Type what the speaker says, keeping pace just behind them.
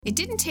It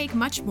didn't take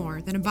much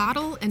more than a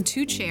bottle and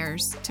 2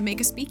 chairs to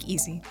make a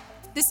speakeasy.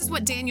 This is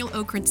what Daniel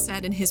Okrent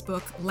said in his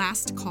book,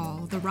 Last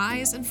Call, The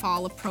Rise and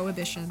Fall of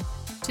Prohibition.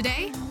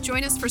 Today,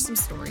 join us for some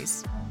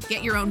stories.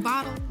 Get your own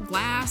bottle,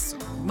 glass,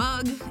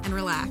 mug, and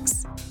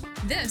relax.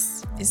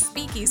 This is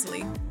Speak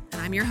Easily,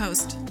 and I'm your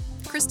host,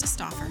 Krista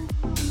Stauffer.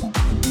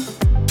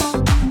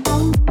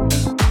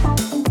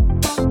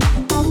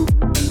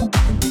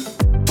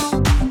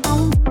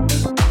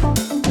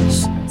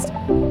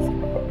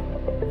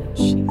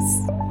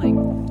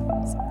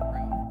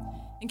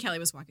 Kelly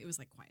was walking. It was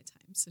like quiet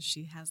time. So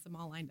she has them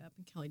all lined up,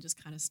 and Kelly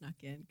just kind of snuck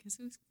in because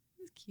it was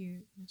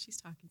cute. And she's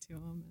talking to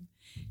them, and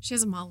she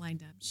has them all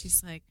lined up.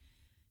 She's like,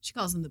 she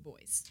calls them the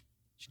boys.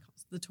 She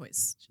calls the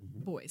toys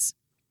boys.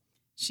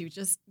 She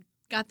just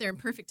got there in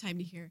perfect time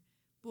to hear,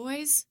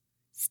 boys,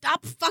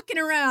 stop fucking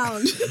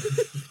around.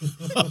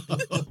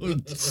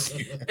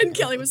 And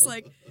Kelly was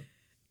like,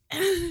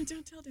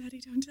 don't tell daddy,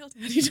 don't tell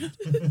daddy.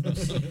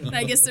 And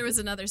I guess there was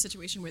another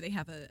situation where they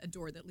have a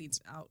door that leads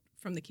out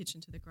from the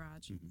kitchen to the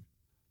garage. Mm-hmm.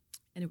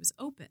 And it was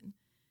open.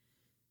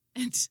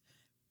 And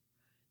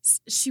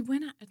she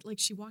went out, like,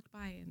 she walked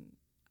by and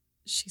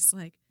she's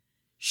like,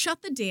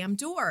 shut the damn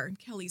door. And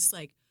Kelly's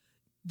like,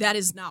 that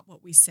is not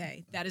what we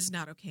say. That is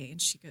not okay.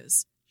 And she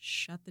goes,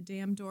 shut the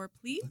damn door,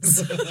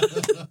 please.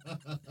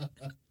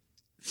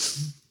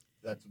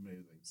 That's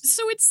amazing.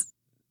 So it's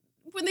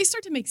when they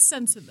start to make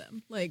sense of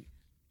them, like.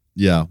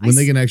 Yeah, when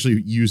they can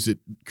actually use it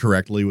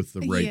correctly with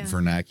the right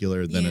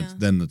vernacular, then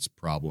it's a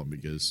problem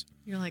because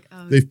you're like,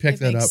 oh, they've picked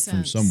that up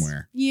from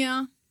somewhere.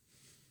 Yeah.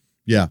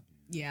 Yeah.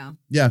 Yeah.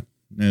 Yeah.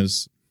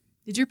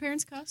 Did your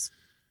parents cuss?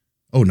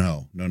 Oh,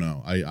 no.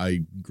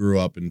 I grew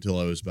up until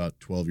I was about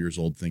 12 years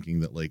old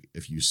thinking that, like,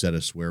 if you said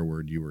a swear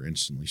word, you were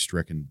instantly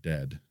stricken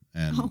dead.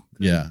 And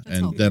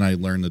then I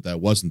learned that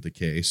wasn't the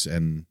case.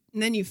 And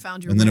then you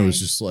found your way. And then it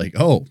was just like,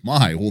 oh,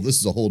 my, well, this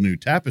is a whole new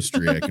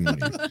tapestry I can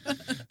weave.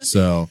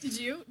 So. Did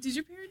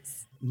your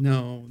parents?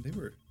 No,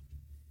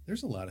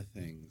 there's a lot of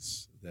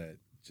things that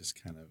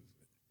just kind of,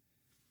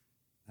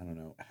 I don't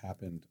know,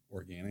 happened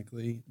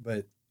organically.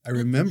 But I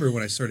remember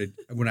when I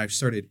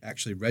started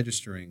actually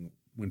registering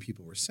when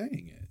people were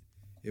saying it,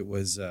 it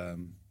was,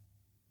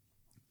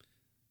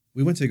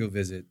 we went to go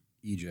visit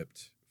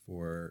Egypt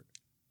for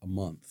a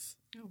month.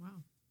 Oh, wow.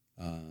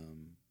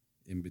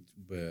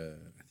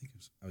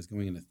 I was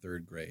going into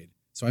third grade.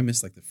 So I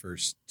missed like the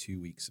first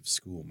 2 weeks of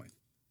school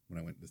when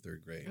I went into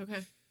third grade. Okay.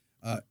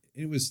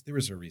 There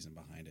was a reason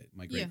behind it.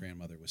 My great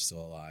grandmother was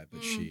still alive,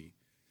 but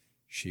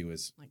she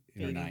was like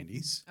in her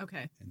 90s.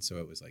 Okay. And so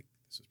it was like,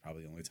 this was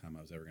probably the only time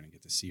I was ever going to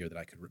get to see her that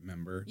I could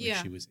remember. Yeah.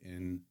 Like she was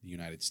in the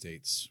United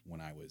States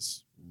when I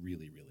was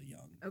really, really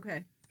young.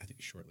 Okay. I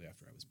think shortly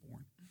after I was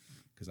born,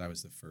 because I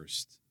was the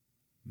first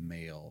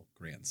male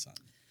grandson.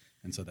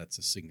 And so that's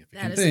a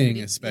significant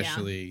thing,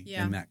 especially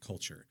in that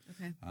culture.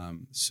 Okay.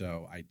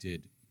 So I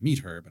did meet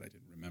her, but I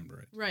didn't remember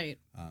it. Right.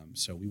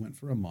 So we went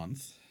for a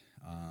month.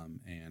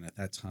 And at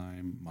that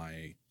time,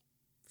 my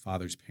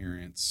father's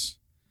parents,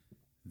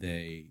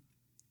 they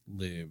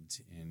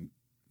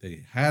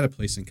had a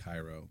place in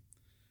Cairo,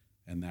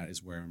 and that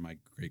is where my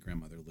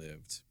great-grandmother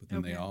lived. But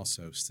then they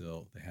also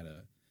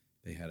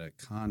they had a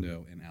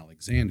condo in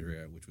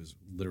Alexandria, which was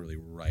literally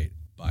right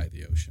by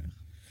the ocean.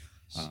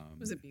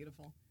 Was it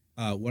beautiful?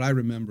 What I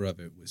remember of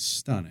it was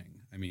stunning.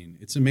 I mean,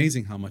 it's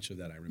amazing how much of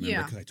that I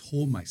remember because I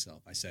told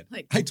myself,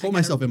 I told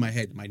myself in my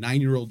head, my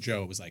 9-year-old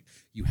Joe was like,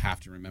 you have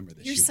to remember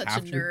this. You're such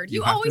a nerd.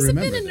 You always have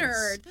been a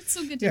nerd. That's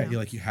so good to know. Yeah, you're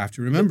like, you have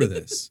to remember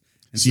this.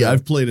 See,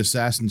 I've played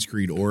Assassin's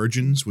Creed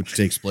Origins, which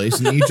takes place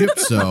in Egypt,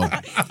 so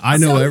I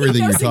know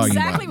everything you're talking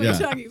exactly about. What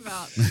you're talking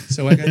about.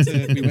 So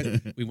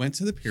we went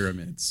to the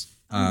pyramids,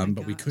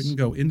 but we couldn't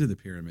go into the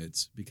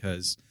pyramids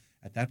because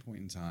at that point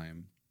in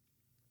time,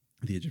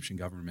 the Egyptian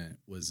government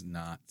was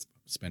not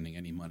spending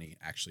any money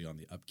actually on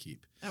the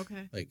upkeep.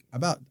 Okay. Like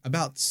about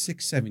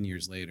 6-7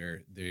 years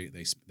later,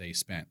 they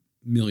spent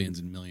millions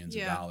and millions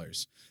of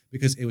dollars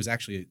because it was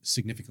actually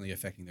significantly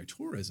affecting their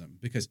tourism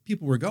because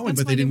people were going,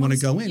 but they didn't want to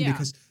go in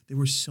because there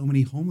were so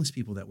many homeless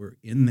people that were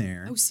in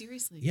there. Oh,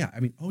 seriously? Yeah. I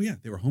mean,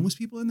 there were homeless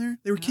people in there.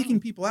 They were kicking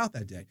people out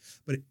that day,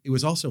 but it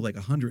was also like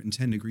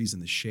 110 degrees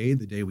in the shade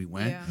the day we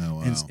went. Yeah. Oh,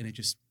 wow. And it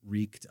just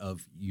reeked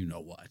of you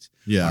know what.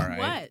 Yeah. All right?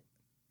 What?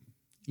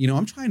 You know,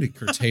 I'm trying to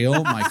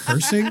curtail my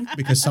cursing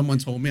because someone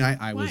told me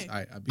I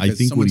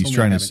think what he's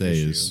trying to say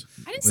is...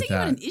 I didn't say you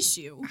had an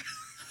issue.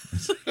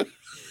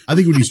 I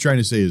think what he's trying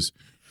to say is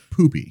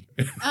poopy.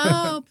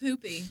 Oh,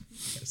 poopy.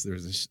 Yes, there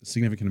was a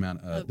significant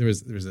amount of... There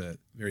was a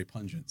very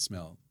pungent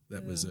smell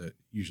that was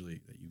usually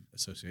that you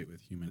associate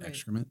with human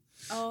excrement.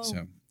 Oh,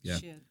 so, yeah.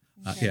 shit.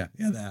 Okay.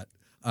 That.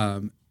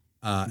 And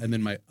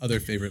then my other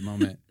favorite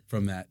moment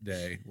from that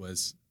day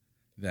was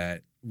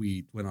that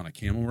we went on a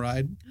camel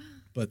ride,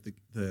 but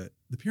the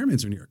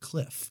pyramids are near a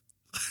cliff.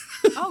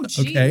 Oh,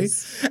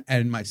 jeez. Okay?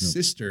 And my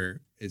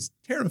sister is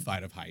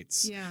terrified of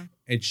heights. Yeah.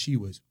 And she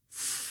was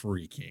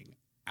freaking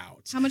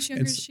out. How much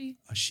younger is she?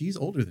 She's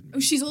older than me. Oh,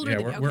 she's older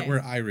than you.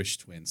 We're Irish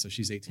twins, so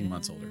she's 18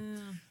 months older.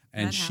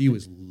 And she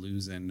was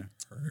losing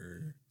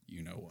her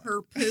you know what.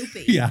 Her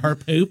pooping. Yeah, her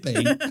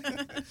pooping.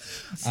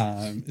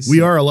 We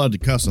are allowed to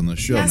cuss on this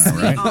show Yes, now,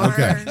 right? we are.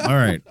 Okay. All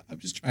right. I'm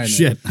just trying to.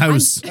 Shit. I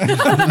was.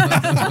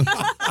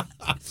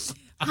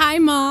 Hi,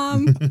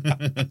 Mom.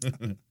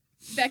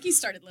 Becky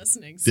started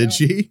listening. So. Did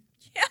she?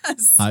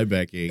 Yes. Hi,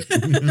 Becky.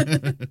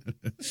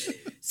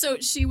 So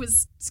she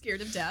was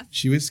scared of death.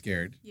 She was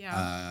scared.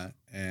 Yeah.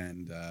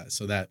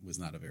 So that was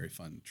not a very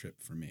fun trip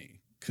for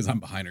me because I'm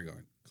behind her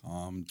going,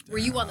 calm down. Were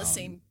you on the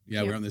same?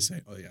 Yeah, we're on the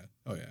same. Oh,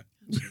 yeah.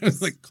 I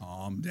was like,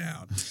 calm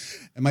down.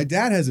 And my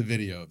dad has a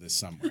video of this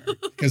somewhere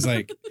because,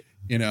 like,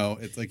 you know,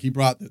 it's like he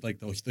brought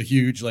the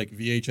huge like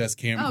VHS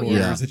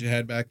camcorders that you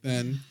had back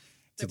then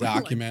to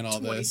document all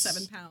this.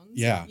 27 pounds.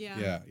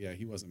 Yeah.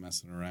 He wasn't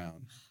messing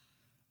around.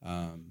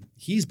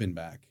 He's been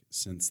back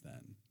since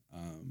then.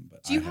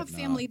 But do you have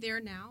family there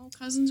now?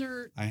 Cousins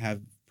or? I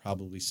have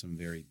probably some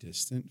very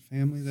distant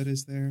family that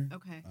is there.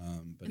 Okay.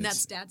 But and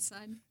that's dad's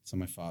side? It's on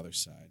my father's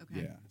side.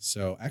 Okay. Yeah.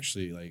 So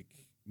actually, like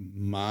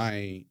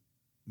my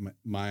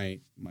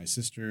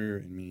sister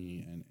and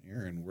me and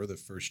Aaron were the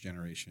first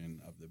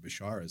generation of the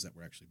Bisharas that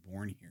were actually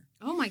born here.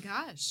 Oh my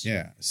gosh.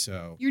 Yeah.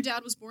 So your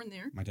dad was born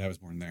there? My dad was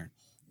born there.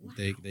 Wow.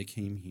 They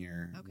came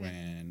here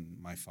when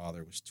my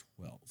father was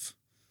 12.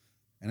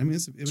 And I mean, it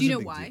was do you know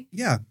big why? deal.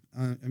 Yeah.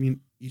 I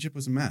mean, Egypt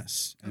was a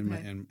mess. And,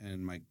 Okay.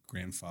 and my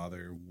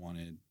grandfather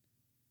wanted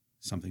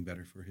something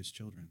better for his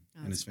children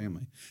and his cool.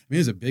 family. I mean, it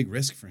was a big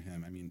risk for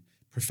him. I mean,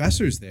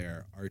 professors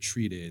there are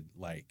treated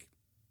like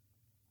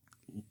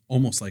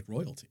almost like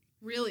royalty.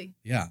 Really?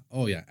 Yeah.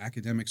 Oh, yeah.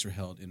 Academics are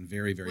held in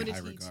very, very What did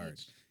high he regard.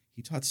 teach?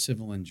 He taught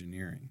civil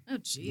engineering. Oh,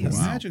 geez.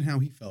 Wow. Imagine how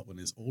he felt when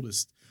his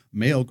oldest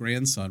male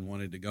grandson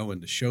wanted to go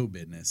into show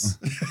business.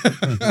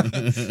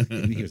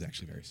 He was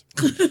actually very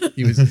supportive.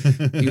 He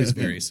was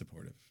very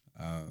supportive.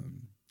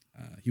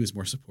 He was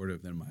more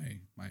supportive than my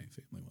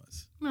family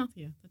was. Well,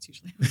 yeah, that's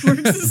usually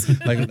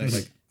how it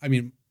works. I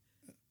mean,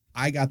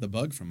 I got the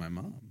bug from my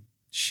mom.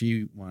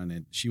 She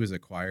was a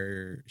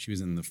choir. She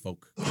was in the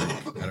folk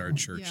group at our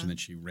church, and then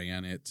she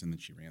ran it, and then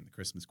she ran the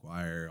Christmas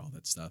choir, all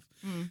that stuff.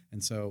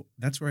 And so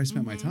that's where I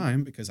spent my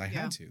time because I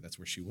had to. That's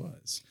where she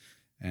was.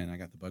 And I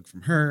got the bug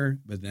from her.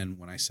 But then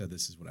when I said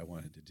this is what I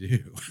wanted to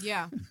do,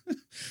 Yeah.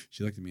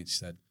 she looked at me and she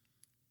said,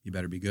 "You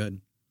better be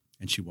good."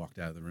 And she walked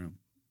out of the room.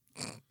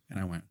 And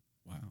I went,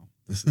 "Wow,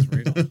 this is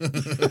real."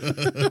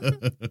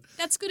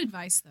 That's good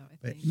advice, though, I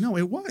But think. no,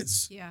 it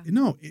was. Yeah.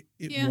 No, it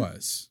Yeah.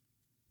 was.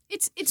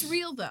 It's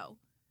real, though.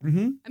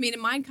 Mm-hmm. I mean, in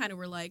mine kind of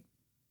were like,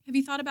 have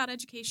you thought about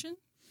education?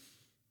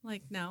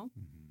 Like, no.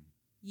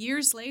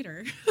 Years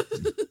later.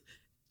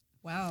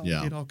 Wow.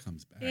 Yeah. It all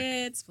comes back.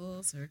 It's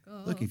full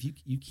circle. Look, if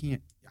you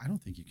can't, I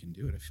don't think you can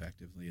do it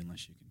effectively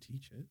unless you can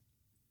teach it.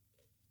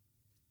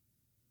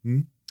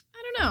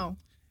 I don't know.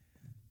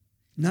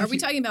 Now, Are we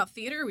talking about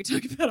theater or are we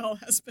talking about all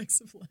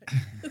aspects of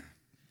life?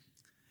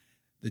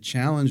 The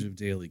challenge of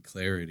daily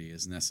clarity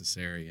is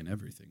necessary in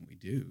everything we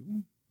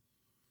do.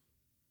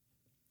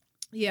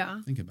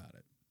 Yeah. Think about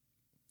it.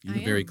 You I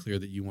were very am. clear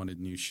that you wanted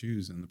new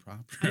shoes in the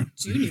prop I room.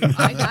 do.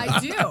 I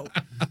do.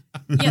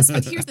 Yes,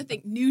 but here's the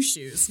thing. New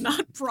shoes,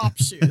 not prop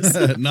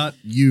shoes. Not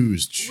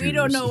used shoes. We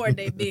don't know where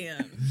they've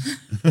been.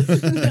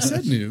 I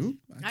said new.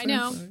 I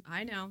know.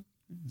 I know.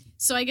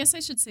 So I guess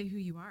I should say who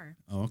you are.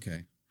 Oh,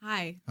 okay.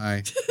 Hi.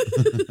 Hi.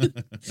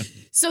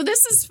 So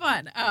this is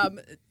fun.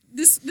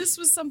 This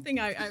was something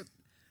I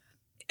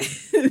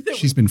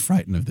She's been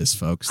frightened of this,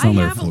 folks. I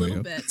They'll have a fool little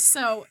you. bit.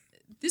 So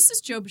this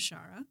is Joe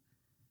Bishara.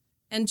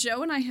 And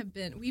Joe and I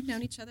we've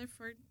known each other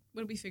for,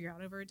 what did we figure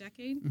out, over a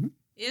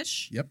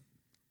decade-ish? Yep.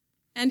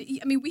 And,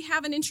 I mean, we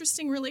have an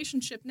interesting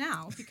relationship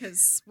now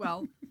because,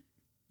 well,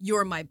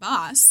 you're my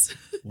boss.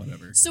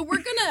 Whatever. So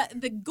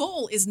the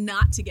goal is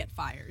not to get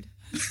fired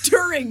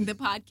during the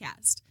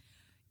podcast.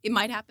 It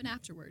might happen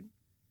afterward,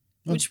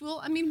 which we'll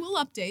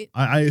update.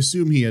 I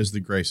assume he has the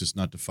graces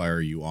not to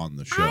fire you on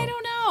the show. I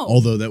don't know.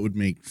 Although that would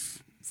make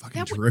fucking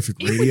That would- terrific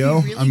it would be radio.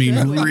 really I mean,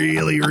 good, wouldn't it?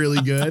 really,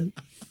 really good.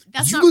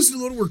 That's Did you not listen to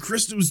the one where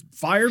Krista was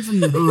fired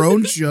from her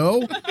own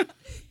show?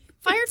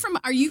 fired from.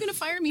 Are you going to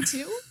fire me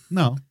too?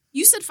 No.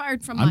 You said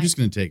fired from. I'm my, just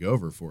going to take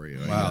over for you.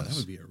 I Wow, guess. that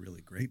would be a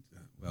really great.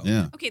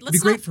 Yeah. Okay, It'd let's be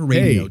great not, for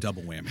radio, Hey,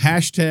 double whammy.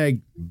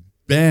 Hashtag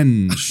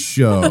Ben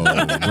Show,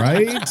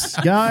 right,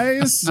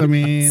 guys? I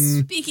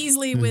mean, speak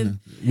easily with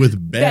with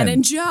Ben. Ben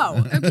and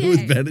Joe. Okay.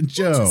 With Ben and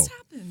Joe.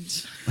 What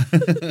just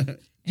happened?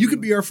 You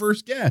could be our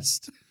first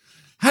guest.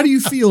 How do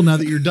you feel now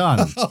that you're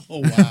done? Oh,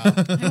 wow.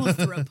 I will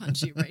throw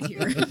punch you right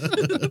here.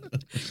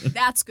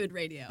 That's good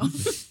radio.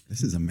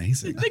 This is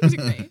amazing. Things are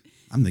great.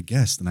 I'm the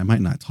guest, and I might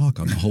not talk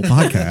on the whole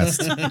podcast.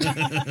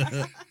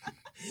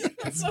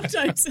 That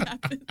sometimes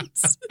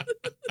happens.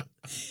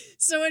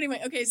 So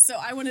anyway, okay, so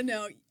I want to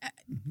know,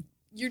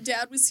 your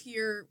dad was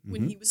here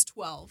when he was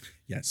 12.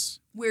 Yes.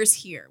 Where's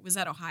here? Was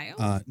that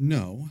Ohio?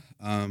 No.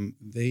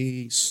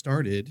 They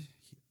started,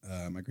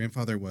 my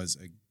grandfather was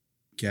a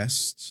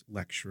guest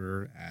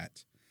lecturer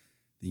at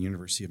the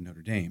University of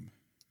Notre Dame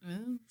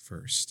Oh,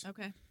 first,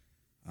 okay.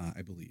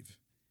 I believe.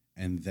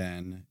 And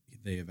then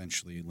they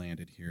eventually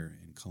landed here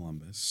in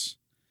Columbus.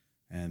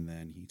 And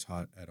then he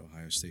taught at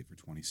Ohio State for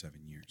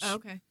 27 years. Oh,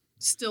 okay.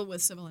 Still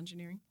with civil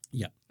engineering?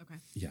 Yeah. Okay.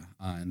 Yeah.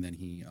 And then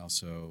he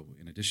also,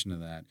 in addition to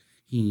that,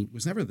 he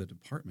was never the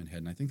department head,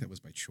 and I think that was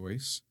by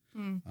choice,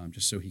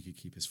 just so he could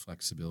keep his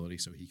flexibility,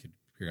 so he could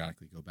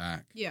periodically go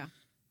back. Yeah.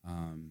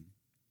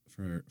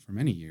 For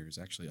many years,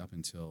 actually, up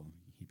until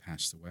he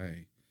passed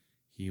away,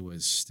 he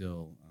was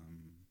still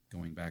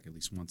going back at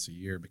least once a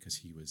year because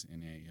he was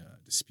in a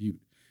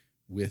dispute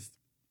with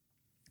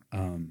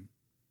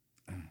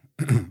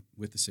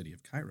with the city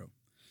of Cairo.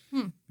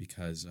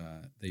 Because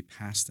they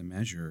passed a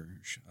measure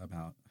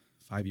about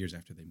 5 years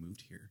after they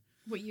moved here.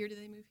 What year did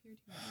they move here?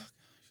 Do you know?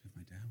 If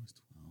my dad was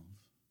 12.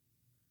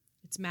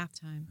 It's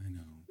math time. I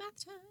know.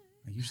 Math time.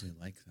 I usually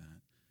like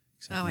that.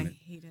 Except Oh, when I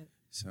hate it.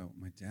 So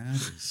my dad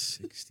is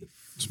 65.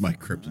 It's my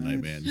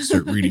kryptonite, man. You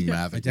start reading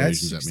math My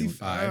dad's equations at me.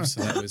 65,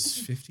 so that was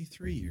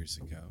 53 years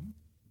ago.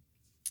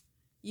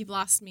 You've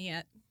lost me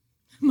at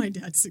my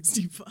dad's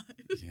 65.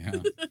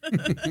 Yeah.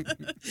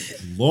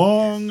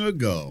 Long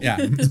ago. Yeah.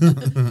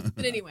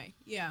 But anyway,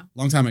 yeah.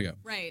 Long time ago.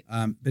 Right.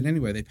 But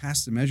anyway, they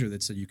passed a measure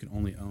that said you could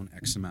only own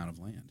X amount of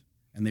land.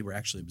 And they were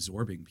actually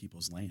absorbing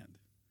people's land.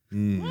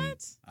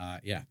 What?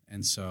 Yeah.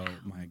 And so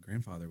my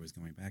grandfather was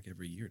going back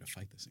every year to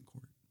fight this in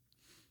court.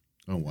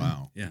 Oh,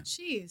 wow. Yeah.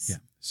 Jeez. Yeah.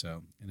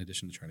 So in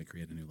addition to trying to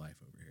create a new life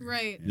over here.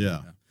 Right.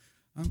 Yeah.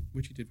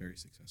 Which he did very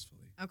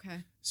successfully.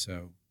 Okay.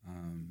 So,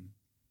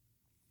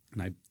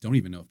 and I don't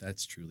even know if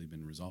that's truly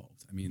been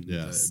resolved. I mean,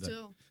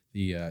 Still.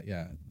 the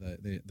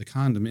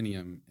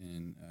condominium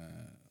in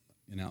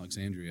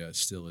Alexandria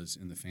still is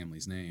in the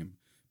family's name,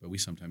 but we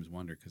sometimes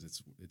wonder because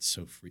it's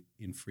so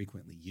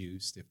infrequently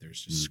used if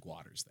there's just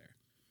squatters there.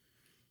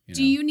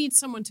 Do you need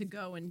someone to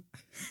go and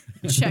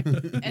check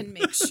and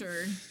make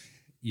sure?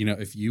 You know,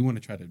 if you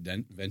want to try to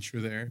venture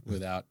there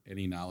without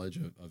any knowledge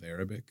of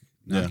Arabic,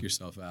 knock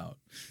yourself out.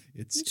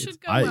 It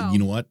should go well. You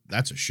know what?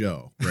 That's a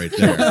show right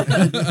there.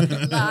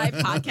 Live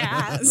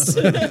podcast.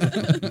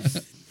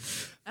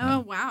 Oh,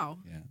 wow.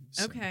 Yeah.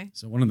 So, Okay.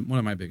 So one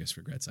of my biggest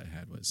regrets I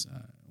had was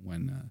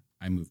when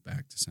I moved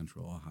back to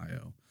Central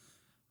Ohio.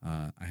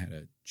 I had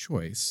a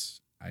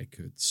choice. I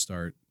could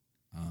start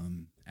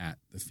at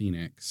the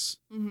Phoenix,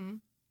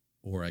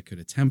 or I could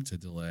attempt to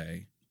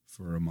delay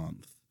for a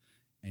month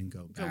and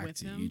go back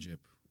to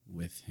Egypt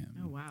with him.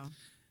 Oh, wow.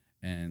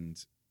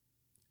 And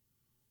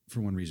for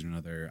one reason or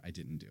another, I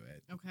didn't do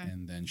it. Okay.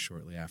 And then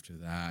shortly after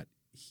that,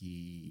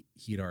 he'd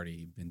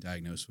already been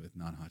diagnosed with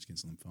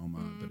non-Hodgkin's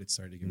lymphoma, but it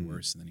started to get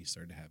worse, and then he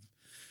started to have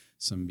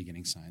some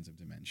beginning signs of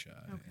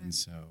dementia. Okay. And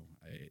so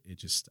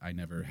I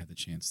never had the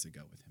chance to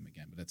go with him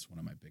again. But that's one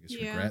of my biggest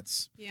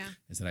regrets. Yeah.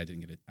 Is that I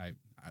didn't get it. I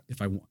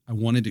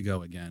wanted to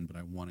go again, but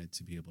I wanted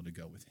to be able to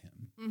go with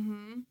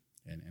him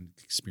and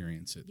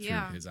experience it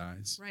through his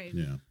eyes. Right.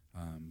 Yeah.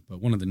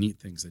 But one of the neat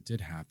things that did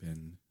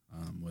happen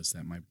was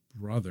that my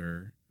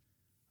brother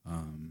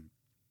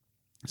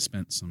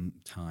spent some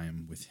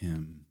time with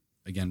him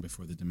again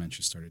before the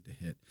dementia started to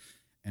hit,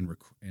 and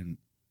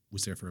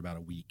was there for about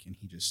a week, and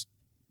he just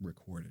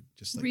recorded,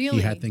 just like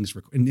he had things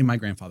and my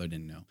grandfather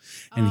didn't know,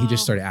 and he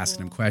just started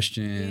asking him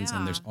questions,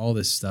 and there's all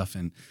this stuff,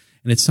 and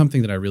it's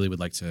something that I really would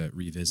like to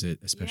revisit,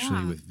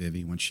 especially with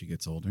Vivi when she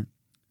gets older.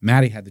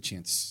 Maddie had the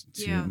chance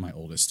to, my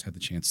oldest, had the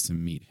chance to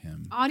meet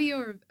him.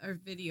 Audio or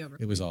video?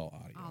 It was all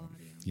audio. All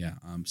audio. Yeah.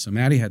 So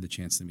Maddie had the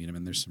chance to meet him,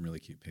 and there's some really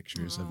cute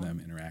pictures of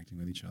them interacting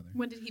with each other.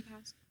 When did he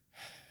pass?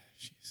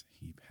 Jeez,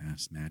 he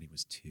passed. Maddie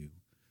was 2.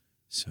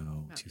 So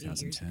about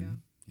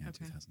 2010. Yeah,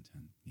 okay.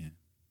 2010. Yeah.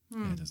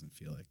 Yeah, it doesn't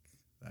feel like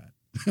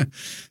that.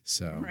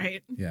 So,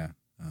 right. Yeah.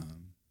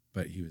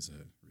 But he was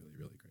a really,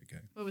 really great guy.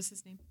 What was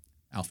his name?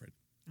 Alfred.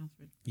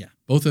 Alfred. Yeah.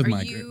 Both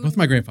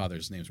my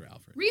grandfathers' names were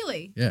Alfred.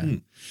 Really? Yeah.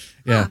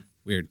 Yeah.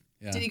 Weird.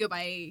 Yeah. Did he go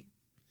by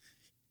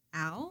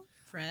Al?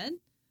 Fred?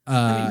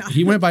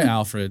 He went by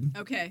Alfred.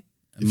 Okay.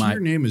 If your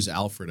name is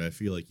Alfred, I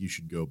feel like you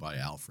should go by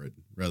Alfred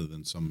rather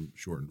than some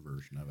shortened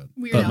version of it.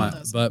 Weird Al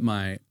does. But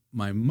my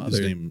mother. His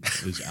name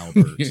is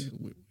Albert.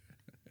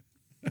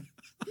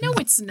 No,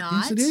 it's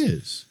not. Yes, it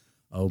is.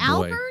 Oh, boy.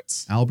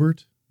 Albert?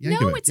 Albert? Yeah,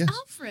 No, it's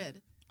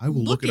Alfred. I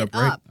will look it up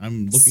right.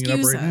 I'm looking it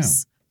up right now.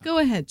 Go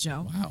ahead,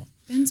 Joe. Wow.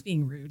 Ben's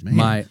being rude.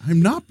 Man,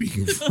 I'm not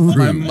being rude.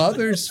 My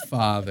mother's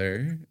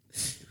father,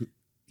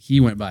 he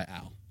went by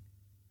Al.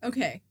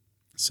 Okay.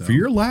 So for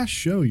your last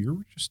show,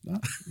 you're just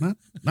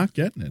not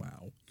getting it.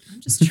 Wow. I'm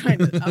just trying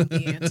to up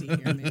the ante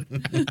here, man.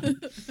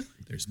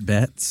 There's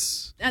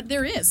bets.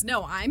 There is.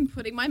 No, I'm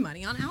putting my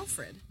money on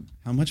Alfred.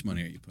 How much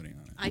money are you putting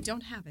on it? I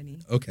don't have any.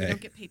 Okay. I don't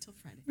get paid till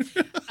Friday.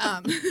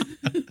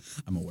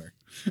 I'm aware.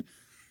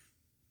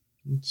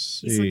 Let's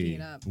see. He's looking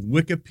it up.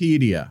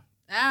 Wikipedia.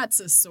 That's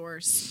a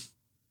source.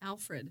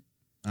 Alfred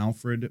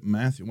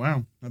Matthew.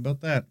 Wow. How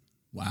about that?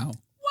 Wow.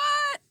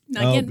 What?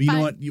 Not Oh, getting but you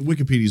know what?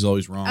 Wikipedia's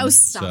always wrong. Oh,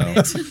 stop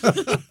it.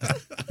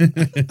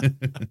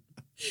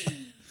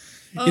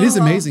 It is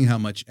amazing how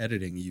much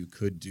editing you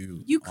could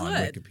do on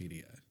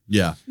Wikipedia.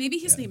 Yeah. Maybe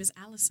his name is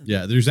Allison.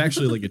 Yeah, there's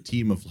actually like a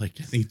team of I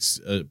think it's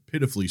a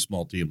pitifully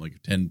small team,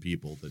 like 10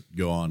 people that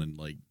go on and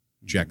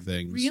check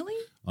things Really?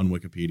 on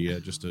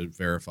Wikipedia just to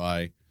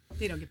verify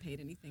They don't get paid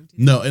anything, do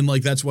they? No, and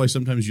like that's why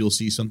sometimes you'll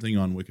see something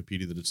on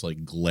Wikipedia that it's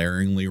like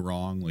glaringly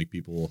wrong. Like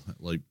people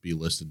like be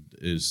listed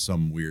as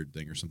some weird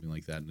thing or something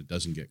like that, and it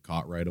doesn't get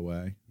caught right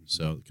away.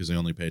 So because they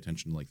only pay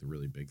attention to like the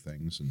really big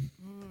things, and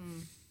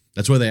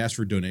that's why they ask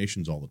for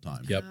donations all the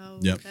time. Yep. Oh,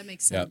 Yep. that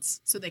makes sense.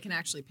 So they can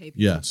actually pay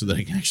people. Yeah, so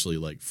they can actually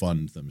like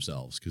fund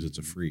themselves because it's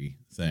a free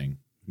thing.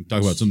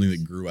 Talk about something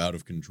that grew out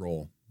of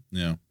control.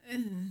 Yeah.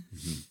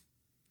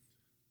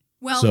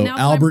 Well, So now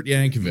Albert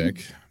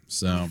Yankovic.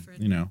 So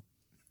Alfred. you know,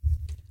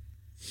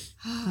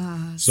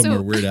 I'm,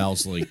 somewhere Weird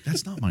Al's like,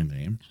 that's not my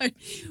name.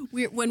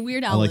 when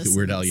Weird Al I like the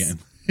Weird Al.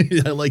 listens,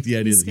 Yeah, I like the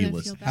idea he's that he gonna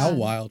listens. feel How bad.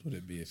 wild would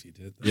it be if he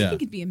did that? Yeah. I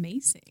think it'd be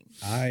amazing.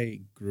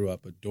 I grew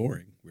up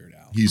adoring Weird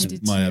Al. I He's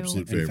did my too.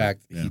 absolute favorite. In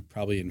fact, yeah. he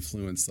probably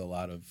influenced a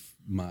lot of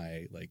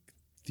my like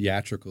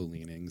theatrical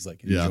leanings,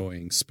 like Yeah.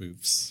 enjoying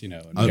spoofs, you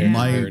know, and Yeah.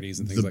 parodies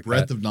and things the like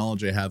breadth that. of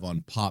knowledge I have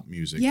on pop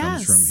music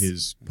Yes. comes from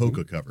his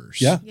polka covers.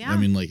 Yeah. Yeah. I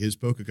mean, like his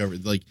polka cover,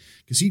 like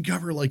because he'd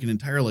cover like an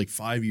entire like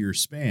 5-year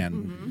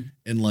span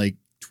in like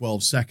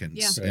 12 seconds,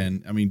 Yeah. Right.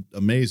 and I mean,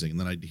 amazing. And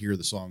then I'd hear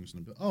the songs and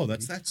I'd be, oh,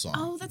 that's that song.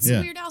 Oh, that's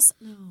yeah. Weird Al's.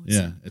 No. It's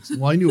Yeah, it's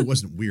well, I knew it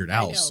wasn't Weird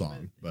Al's know,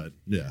 song, but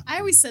yeah, I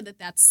always said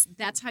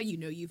that's how you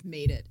know you've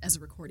made it as a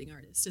recording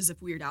artist, is if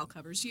Weird Al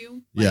covers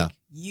you. Like, Yeah.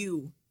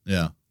 You.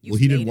 yeah. You've Well,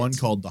 he did made one it.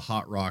 called the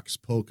Hot Rocks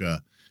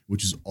Polka,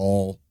 which is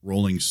all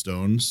Rolling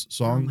Stones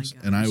songs,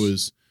 and I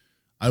gosh.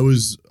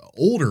 was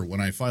older when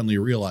I finally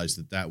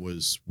realized that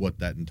was what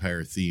that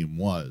entire theme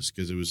was,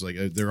 because it was like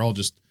they're all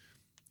just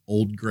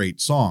old great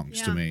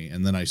songs to Yeah. me,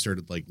 and then I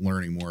started like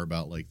learning more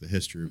about like the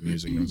history of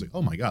music, and I was like,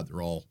 oh my god,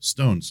 they're all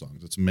Stone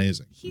songs. It's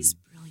amazing. He's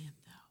brilliant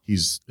though.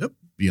 He's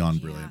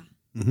beyond brilliant.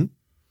 Yeah. Mhm.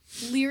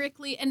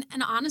 Lyrically and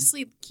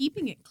honestly,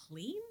 keeping it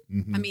clean.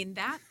 Mhm. I mean,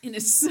 that in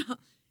itself.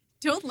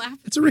 Don't laugh.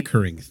 It's a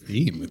recurring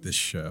theme with this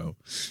show.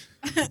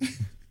 It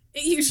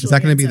usually Is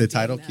that going to ends be up the being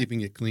title, that.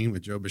 Keeping It Clean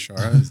with Joe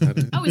Bashara? Is that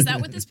it? Oh, is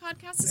that what this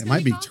podcast is? It gonna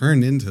might be called?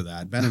 turned into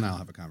that. Ben and I'll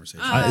have a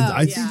conversation. I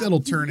Oh, think yeah.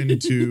 that'll turn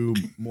into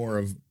more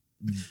of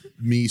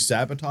me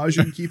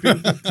sabotaging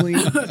keeping it clean.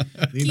 The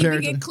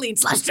entire Keeping time. it clean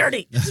 /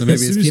 dirty. So maybe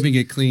as it's soon as- Keeping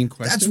It Clean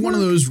question That's one of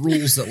mark? those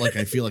rules that like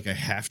I feel like I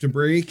have to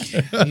break,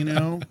 you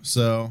know.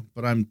 So,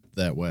 but I'm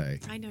that way.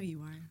 I know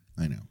you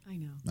are. I know. I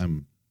know.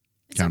 I'm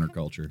It's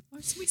counterculture. Okay.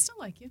 Well, we still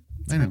like you.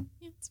 It's I know. fine.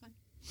 Yeah, it's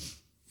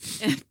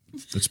fine.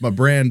 It's my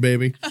brand,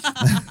 baby.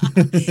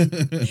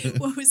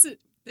 What was it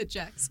that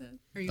Jack said?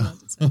 Are you allowed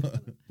to say?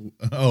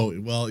 Oh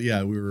well,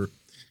 yeah.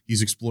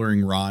 He's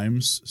exploring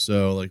rhymes.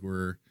 So like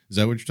is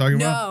that what you're talking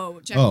about? No,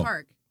 Jack Oh.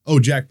 Park. Oh,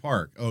 Jack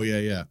Park. Oh yeah,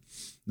 yeah.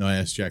 No, I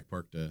asked Jack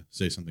Park to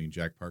say something.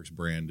 Jack Park's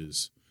brand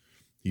is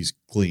he's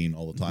clean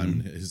all the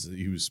time. And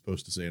he was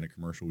supposed to say in a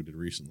commercial we did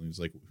recently, he was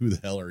like, "Who the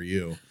hell are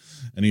you?"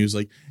 And he was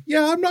like,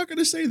 "Yeah, I'm not going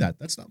to say that.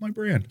 That's not my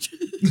brand."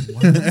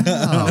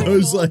 I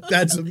was like,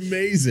 "That's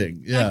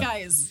amazing." Yeah, That guy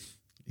is.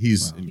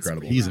 he's Wow.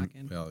 incredible. He's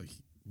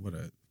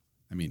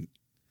I mean,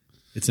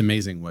 it's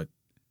amazing what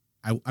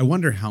I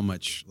wonder how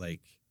much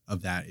like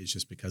of that is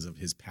just because of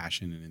his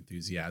passion and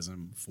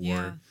enthusiasm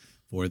Yeah.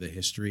 for the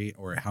history,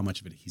 or how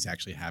much of it he's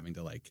actually having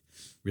to like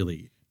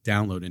really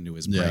download into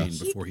his Yeah. brain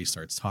before he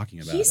starts talking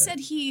about He it. said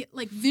he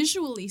like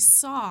visually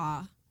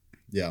saw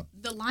yeah,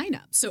 the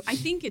lineup, so I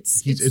think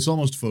it's it's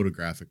almost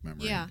photographic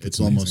memory. Yeah. It's That's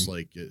almost amazing.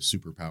 like a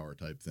superpower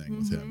type thing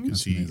with him, Mhm.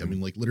 because That's amazing. I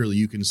mean, like literally,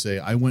 you can say,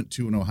 "I went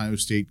to an Ohio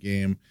State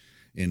game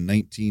in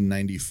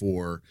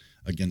 1994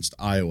 against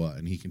Iowa,"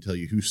 and he can tell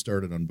you who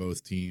started on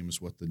both teams,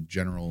 what the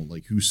general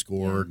like who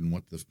scored, and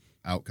what the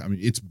outcome. I mean,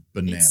 it's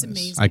bananas.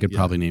 amazing. I could Yeah.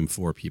 probably name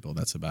 4 people.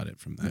 That's about it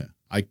from that. Yeah,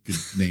 I could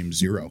name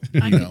 0.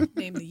 I You know, could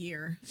name the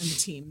year and the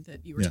team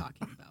that you were Yeah.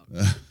 talking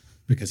about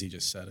Because he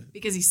just said it.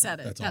 because he said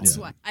it. That's That's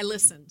awesome. why I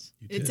listened.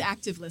 You It's did.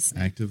 active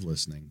listening. active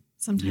listening.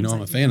 Sometimes You know,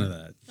 I'm I a do. fan of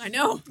that. I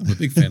know. I'm a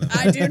big fan of that.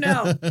 I do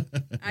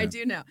know. I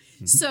do know.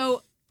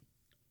 So,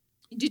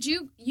 did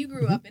you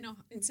grew up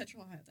in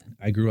Central Ohio then?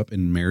 I grew up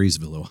in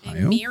Marysville,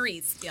 Ohio. In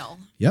Marysville.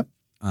 Yep.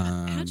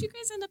 How'd you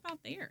guys end up out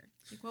there?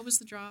 Like, what was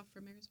the draw for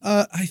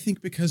Marysville? I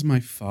think because my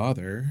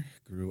father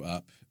grew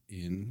up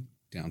in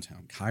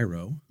downtown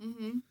Cairo,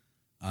 Mm-hmm.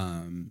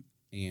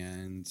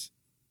 and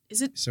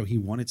Is it so he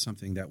wanted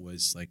something that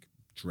was like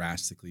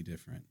drastically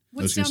different.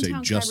 I was what's going to say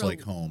downtown just Cairo?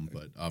 like home,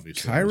 but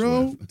obviously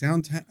Cairo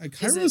downtown.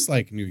 Cairo's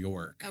like New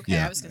York. Okay,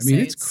 Yeah. I was going I to mean,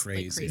 say it's like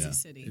crazy. crazy Yeah.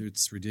 city.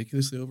 It's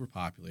ridiculously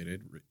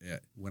overpopulated.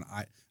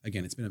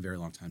 Again, it's been a very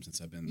long time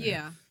since I've been there.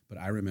 Yeah. But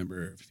I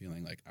remember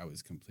feeling like I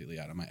was completely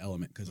out of my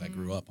element because I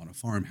grew up on a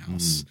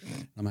farmhouse.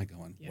 I'm like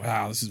going, Yeah.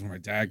 wow, this is where my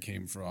dad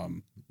came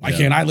from. Why Yeah.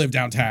 can't I live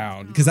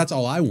downtown? Because that's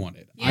all I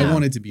wanted. I Yeah.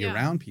 wanted to be Yeah.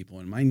 around people,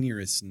 and my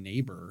nearest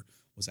neighbor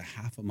was a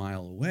half a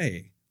mile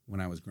away when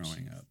I was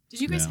growing up.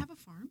 Did you guys Yeah. have a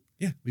farm?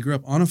 Yeah, we grew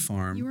up on a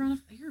farm. You're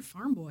a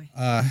farm boy.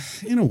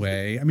 In a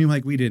way, I mean,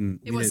 like we didn't.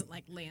 It wasn't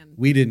like land.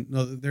 We didn't.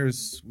 No,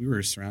 we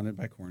were surrounded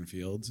by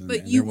cornfields, and, But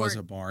and you there was a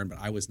weren't- barn, but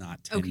I was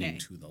not tending Okay.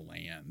 to the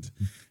land.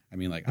 I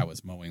mean, like I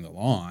was mowing the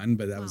lawn,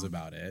 but that was Oh,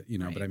 about it, you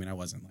know. But right. I mean, I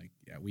wasn't like,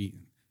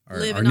 our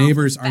Living off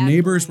neighbors. of Our bad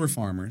neighbors were land.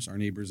 farmers. Our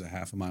neighbors a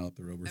half a mile up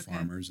the road were Okay.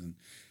 farmers,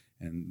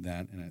 and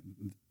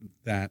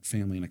that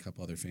family and a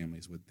couple other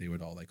families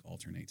would all like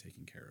alternate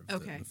taking care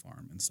of the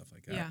farm and stuff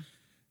like that. Yeah.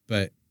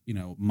 But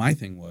my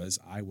thing was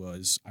I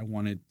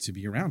wanted to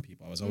be around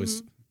people.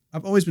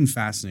 I've always been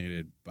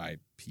fascinated by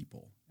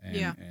people,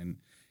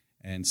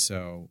 and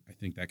so I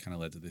think that kind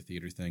of led to the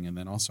theater thing. And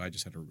then also I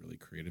just had a really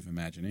creative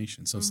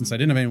imagination. So since I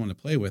didn't have anyone to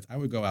play with, I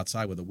would go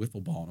outside with a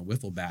wiffle ball and a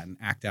wiffle bat and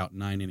act out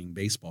 9-inning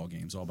baseball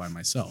games all by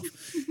myself.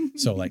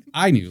 So like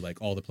I knew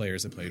like all the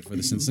players that played for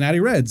the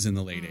Cincinnati Reds in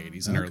the late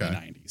 80s and early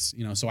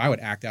 90s. So I would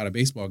act out a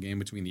baseball game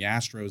between the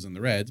Astros and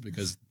the Reds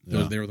because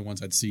they were the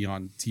ones I'd see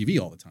on TV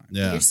all the time.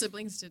 Yeah. Your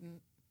siblings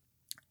didn't.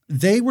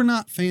 They were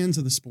not fans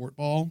of the sport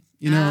ball,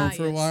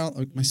 for a while.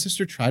 Like, my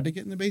sister tried to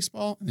get into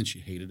baseball and then she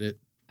hated it.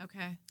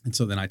 Okay. And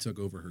so then I took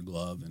over her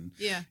glove and,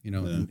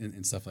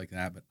 and stuff like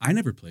that. But I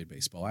never played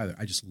baseball either.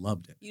 I just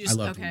loved it. I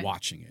loved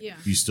watching it. Yeah.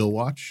 Do you still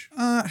watch?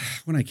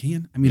 When I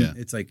can. I mean,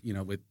 it's like,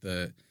 with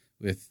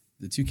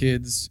the two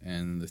kids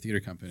and the theater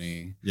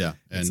company. Yeah.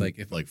 It's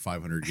and like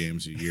 500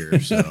 games a year.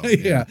 So,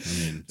 yeah. I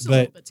mean, it's a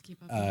little bit to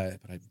keep up with.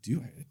 But I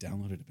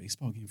downloaded a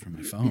baseball game from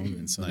my phone.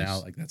 And so now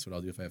like that's what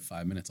I'll do. If I have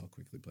 5 minutes, I'll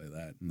quickly play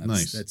that. And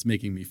that's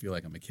making me feel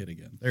like I'm a kid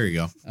again. There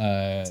you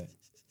go.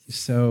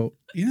 So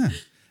yeah.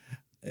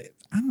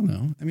 I don't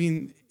know. I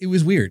mean, it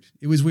was weird.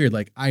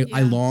 Like I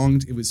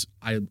longed.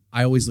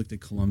 I always looked at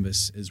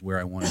Columbus as where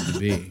I wanted to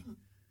be.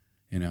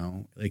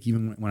 Like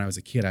even when I was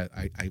a kid,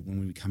 I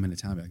when we would come into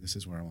town, I'd be like, this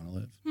is where I want to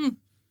live.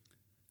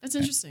 That's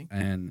interesting.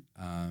 And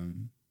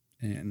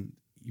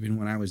even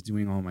when I was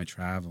doing all my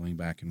traveling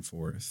back and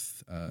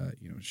forth,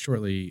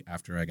 shortly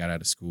after I got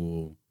out of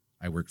school,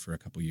 I worked for a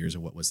couple years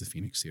at what was the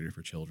Phoenix Theater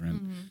for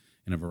Children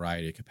in a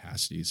variety of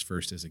capacities.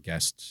 First as a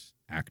guest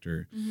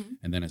actor,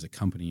 and then as a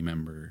company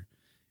member.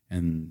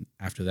 And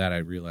after that, I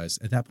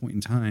realized at that point in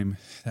time,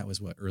 that was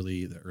the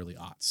early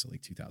aughts, so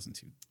like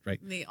 2002, right?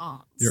 The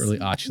aughts. The early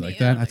aughts. You like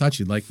that? I thought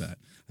you'd like that.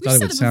 I thought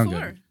it would sound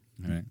good.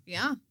 All right.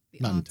 Yeah.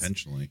 Not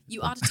intentionally.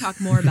 You ought to talk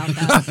more about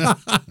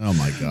that. Oh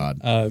my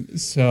God.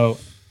 So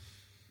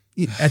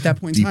at that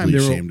point in time,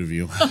 deeply ashamed of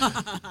you.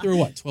 There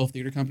were 12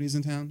 theater companies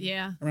in town?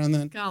 Yeah. Around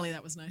then? Golly,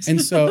 that was nice.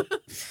 And so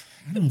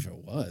I don't know if it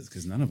was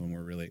because none of them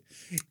were really.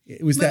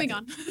 It was Moving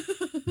on.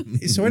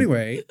 So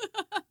anyway.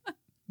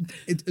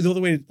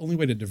 The only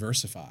way to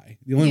diversify,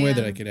 the only way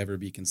that I could ever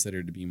be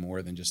considered to be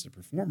more than just a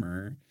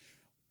performer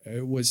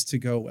was to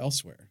go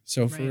elsewhere.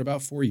 So for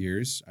about 4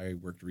 years, I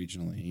worked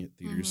regionally at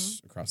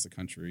theaters across the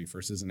country,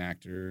 first as an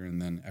actor,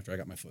 and then after I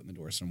got my foot in the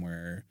door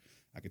somewhere,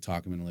 I could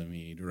talk them into letting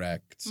me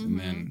direct, and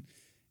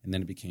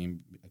then it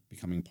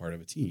becoming part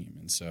of a team.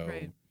 And so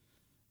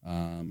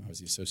I was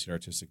the associate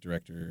artistic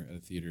director at a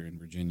theater in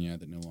Virginia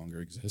that no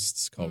longer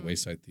exists called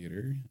Wayside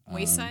Theater.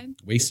 Wayside?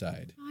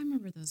 Wayside. Oh, I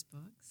remember those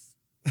books.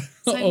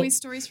 Sideways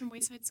Stories from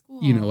Wayside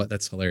School. You know what?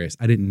 That's hilarious.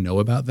 I didn't know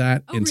about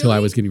that until really? I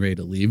was getting ready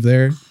to leave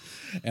there,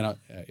 and I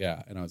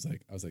was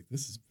like,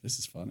 this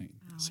is funny.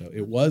 Oh, so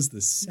it was the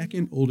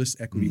second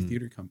oldest equity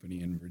theater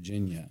company in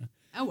Virginia.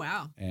 Oh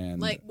wow! And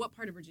like what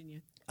part of Virginia?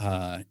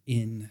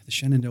 In the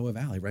Shenandoah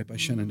Valley, right by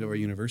Shenandoah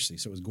University.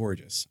 So it was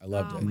gorgeous. I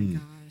loved it. Oh my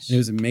gosh! And it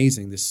was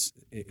amazing.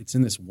 It's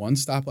in this one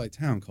stoplight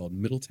town called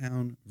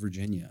Middletown,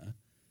 Virginia.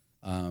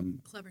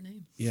 Clever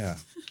name. Yeah.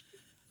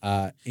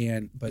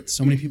 But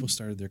so many people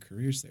started their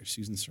careers there.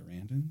 Susan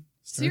Sarandon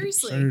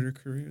started her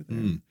career there.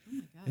 Oh my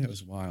gosh. Yeah, it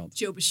was wild.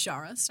 Joe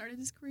Bishara started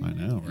his career. I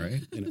know,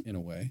 right? In a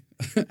way.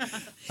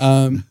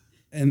 And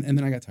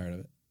then I got tired of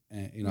it.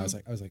 And I was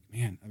like,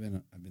 man,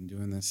 I've been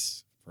doing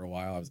this for a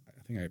while.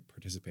 I think I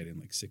participated in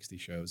like 60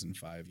 shows in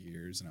 5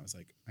 years, and I was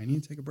like, I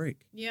need to take a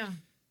break. Yeah.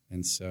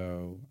 And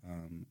so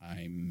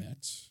I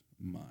met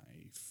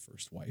my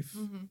first wife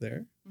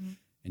there.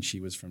 And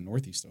she was from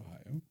Northeast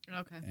Ohio.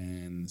 Okay.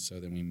 And so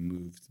then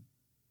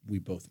we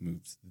both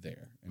moved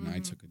there. And I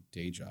took a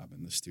day job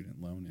in the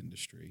student loan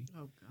industry.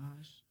 Oh,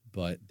 gosh.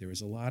 But there was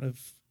a lot of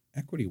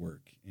equity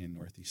work in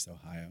Northeast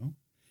Ohio.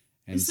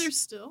 And is there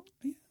still?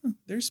 Yeah.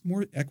 There's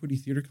more equity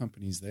theater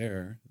companies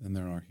there than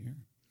there are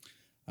here.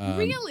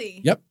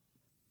 Really? Yep.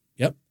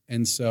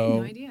 And so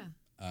no idea.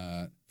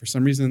 For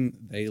some reason,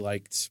 they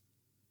liked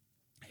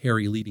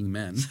hairy leading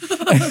men.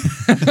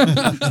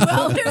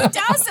 Well, who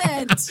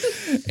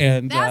doesn't?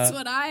 And that's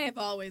what I have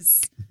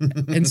always.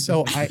 And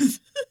so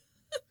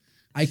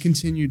I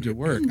continued to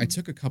work. I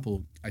took a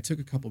couple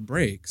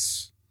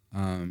breaks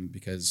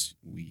because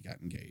we got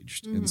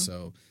engaged, and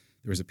so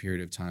there was a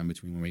period of time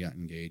between when we got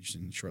engaged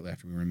and shortly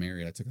after we were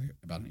married. I took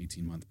about an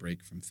 18-month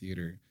break from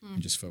theater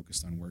and just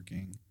focused on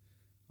working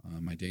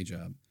my day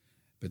job.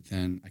 But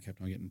then I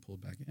kept on getting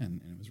pulled back in,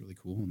 and it was really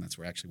cool. And that's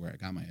where I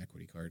got my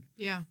equity card.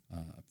 Yeah.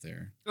 Up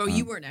there. Oh,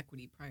 you were an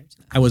equity prior to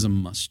that. I was a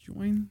must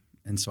join,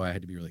 and so I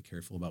had to be really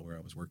careful about where I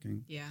was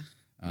working. Yeah.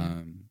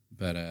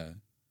 But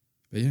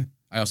yeah,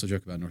 I also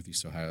joke about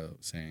Northeast Ohio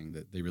saying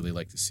that they really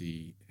like to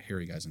see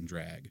hairy guys in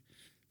drag,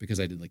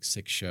 because I did like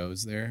 6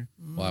 shows there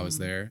while I was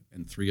there,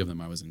 and 3 of them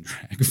I was in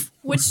drag for.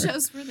 Which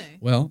shows were they?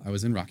 Well, I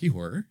was in Rocky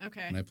Horror.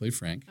 Okay. And I played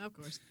Frank. Of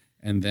course.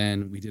 And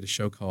then we did a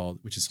show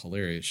which is a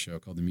hilarious show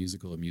called The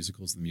Musical of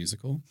Musicals, The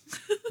Musical.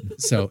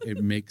 So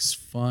it makes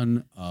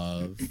fun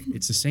of,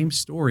 it's the same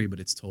story, but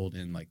it's told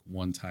in like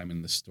one time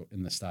in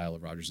the style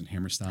of Rodgers and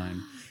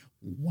Hammerstein,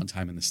 one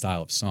time in the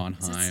style of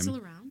Sondheim. Is it still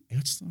around? Yeah,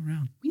 it's still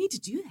around. We need to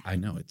do that. I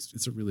know,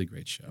 it's a really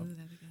great show. Ooh,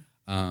 that'd be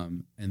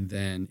good. And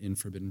then in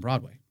Forbidden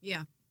Broadway.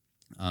 Yeah.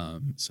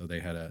 So they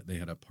had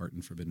a part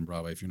in Forbidden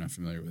Broadway. If you're not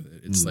familiar with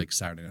it, it's like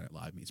Saturday Night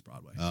Live meets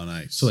Broadway. Oh,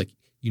 nice. So like,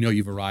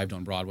 you've arrived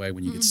on Broadway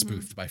when you get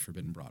spoofed by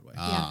Forbidden Broadway.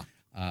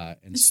 And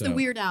it's the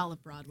Weird Al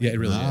of Broadway. Yeah, it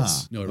really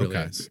is. No, it really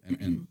is.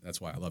 And that's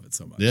why I love it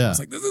so much. Yeah. It's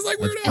like, this is like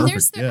Weird That's Al. And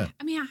there's perfect,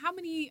 I mean, how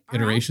many are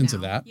iterations out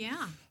of now? that?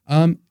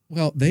 Yeah.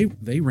 Well,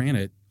 they ran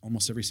it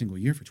almost every single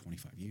year for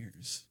 25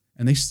 years.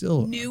 And they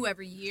still New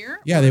every year?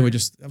 Yeah, or they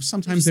would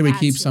sometimes they would add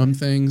keep to some it?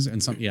 things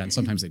and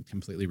sometimes they'd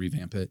completely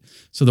revamp it.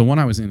 So the one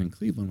I was in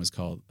Cleveland was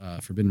called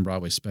Forbidden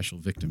Broadway Special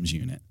Victims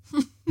Unit.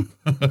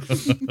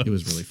 It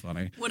was really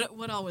funny.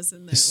 What all was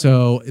in there?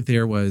 So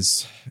there were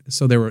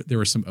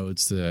some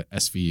odes to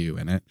SVU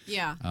in it.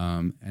 Yeah.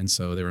 And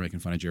so they were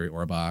making fun of Jerry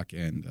Orbach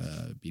and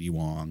B.D.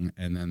 Wong,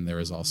 and then there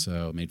was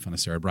also made fun of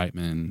Sarah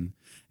Brightman.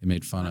 It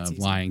made fun That's of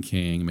easy. Lion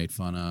King. Made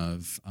fun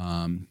of.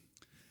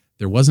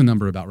 There was a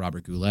number about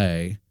Robert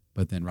Goulet,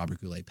 but then Robert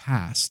Goulet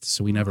passed,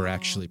 so we never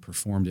actually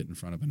performed it in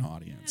front of an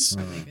audience, That's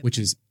probably a good which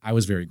thing. is I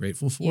was very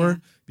grateful for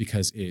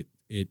because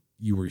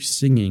you were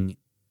singing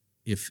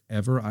 "If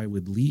Ever I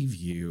Would Leave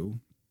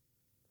You."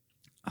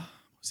 What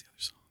was the other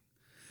song?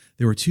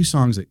 There were two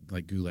songs that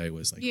like Goulet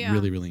was like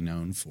really, really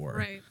known for,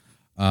 Right.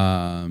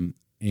 and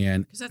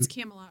Because that's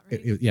Camelot,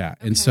 right? yeah.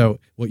 Okay. And so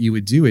what you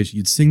would do is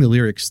you'd sing the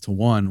lyrics to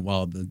one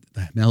while the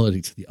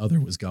melody to the other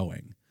was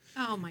going.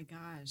 Oh my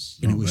gosh.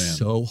 And it was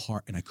so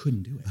hard, and I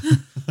couldn't do it.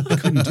 I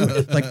couldn't do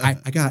it. Like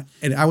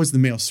I was the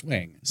male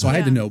swing, so I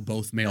had to know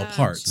both male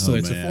parts. So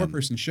it's a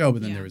 4-person show,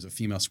 but then there was a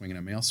female swing and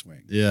a male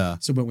swing. Yeah.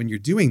 So, but when you're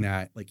doing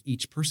that, like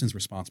each person's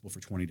responsible for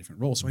 20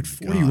 different roles. So I had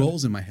 40 God.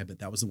 roles in my head, but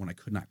that was the one I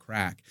could not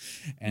crack.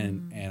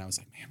 And I was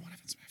like, man, what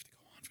happens if I have to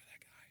go on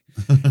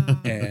for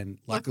that guy? And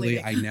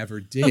luckily, I never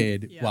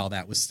did while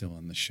that was still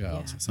in the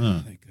show. Yeah. So I was like,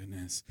 oh, thank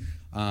goodness.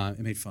 It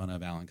made fun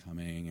of Alan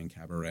Cumming and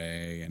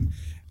Cabaret, and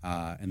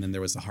then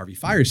there was the Harvey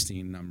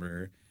Fierstein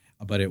number,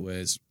 but it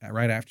was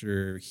right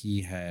after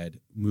he had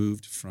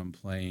moved from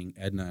playing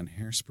Edna and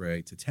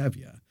Hairspray to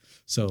Tevye.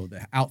 So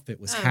the outfit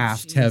was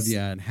half Tevye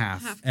and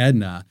half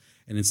Edna,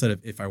 and instead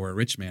of "If I Were a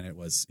Rich Man," it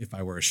was "If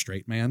I Were a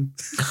Straight Man."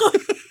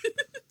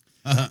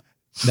 That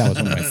was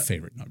one of my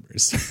favorite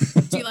numbers.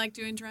 Do you like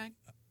doing drag?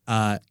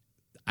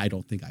 I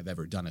don't think I've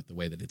ever done it the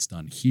way that it's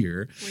done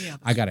here. Well, yeah,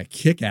 I got a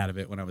kick out of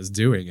it when I was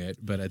doing it,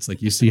 but it's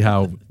like you see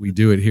how we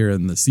do it here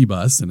in the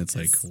C-Bus, and it's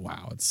like,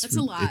 wow, That's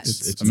a lot.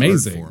 It's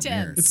amazing. art form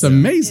here. It's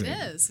amazing.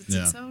 It is. It's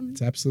its own.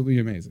 It's absolutely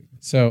amazing.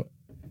 So,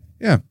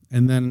 yeah,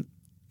 and then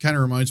Kind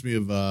of reminds me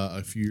of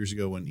a few years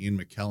ago when Ian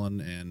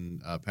McKellen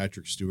and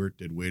Patrick Stewart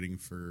did Waiting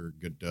for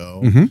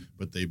Godot,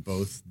 but they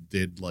both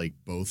did like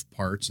both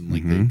parts, and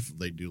like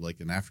they do like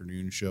an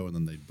afternoon show, and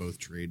then they both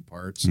trade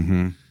parts.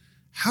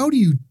 How do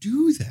you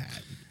do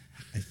that?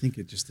 I think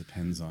it just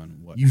depends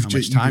on You've how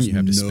just, much time you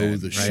just have to know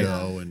spend. the right?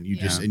 show, and you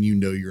just and you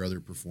know your other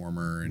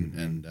performer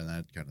and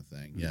that kind of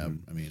thing. Yeah,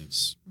 I mean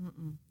it's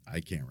I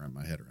can't wrap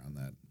my head around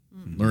that.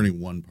 Learning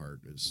one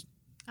part is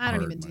I don't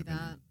hard, even in do my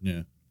that.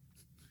 opinion.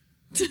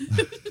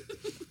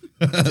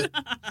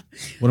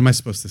 What am I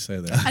supposed to say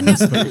there? I know.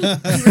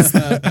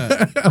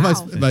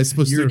 Am I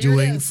supposed You're to?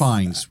 doing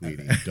fine,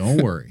 sweetie.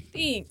 Don't worry.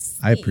 Thanks.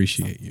 I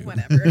appreciate you.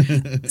 Whatever.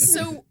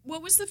 So,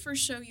 what was the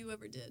first show you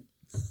ever did?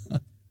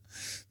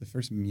 The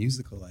first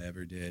musical I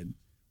ever did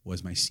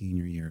was my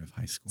senior year of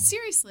high school.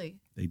 Seriously?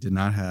 They did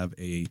not have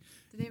a. Did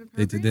they have a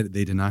program?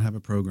 They did not have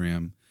a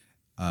program.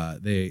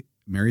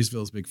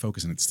 Marysville's big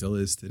focus, and it still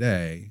is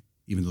today,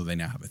 even though they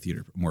now have a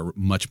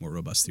much more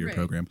robust theater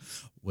program,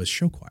 was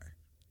show choir.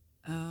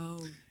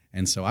 Oh.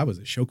 And so I was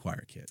a show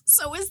choir kid.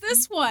 So is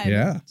this one?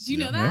 Yeah. Did you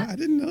know that? Yeah, I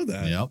didn't know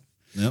that.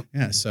 Yep.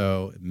 Yeah.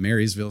 So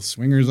Marysville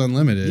Swingers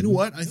Unlimited. You know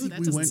what? I think that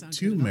we doesn't went sound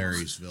to good at all.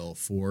 Marysville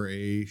for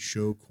a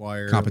show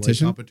choir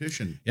Competition?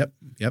 competition. Yep.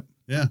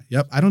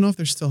 Yeah. I don't know if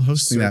they're still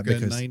hosting that Circa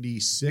because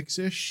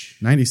 96-ish.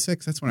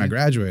 96. That's when I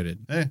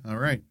graduated. Hey, all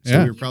right. So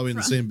Yeah. we were probably in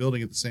the same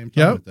building at the same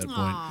time Yep. at that point.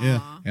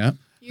 Aw. Yeah.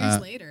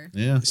 Years later.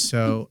 Yeah.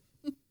 So,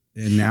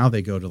 and now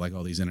they go to like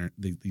all these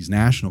these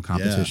national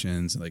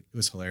competitions. Like it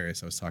was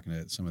hilarious. I was talking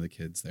to some of the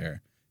kids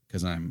there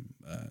because I'm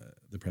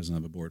the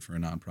president of a board for a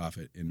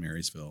nonprofit in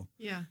Marysville,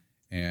 Yeah.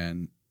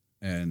 and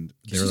Because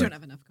they you were don't like,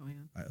 have enough going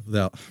on. I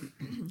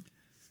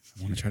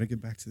want to try to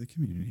get back to the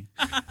community,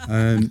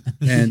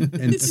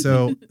 and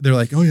so they're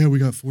like, oh yeah, we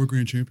got 4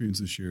 grand champions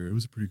this year. It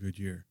was a pretty good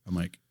year. I'm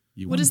like,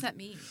 What does that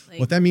mean?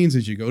 Like, What that means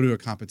is you go to a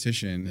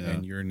competition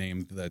and you're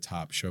named the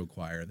top show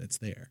choir that's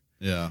there.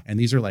 Yeah. And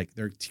these are like,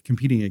 they're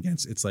competing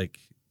against, it's like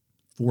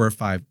 4 or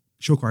 5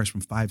 show choirs from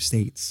 5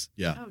 states.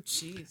 Yeah. Oh,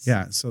 jeez.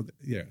 Yeah. So,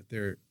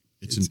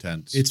 It's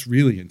intense. It's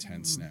really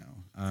intense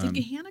now. Did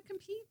Gahanna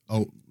compete?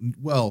 Oh,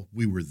 well,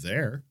 we were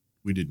there.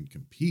 we didn't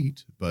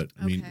compete, but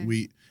I mean, Okay.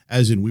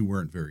 we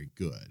weren't very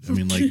good. I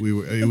mean, like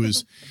it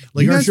was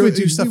like You our guys show, would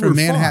do stuff we for were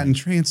Manhattan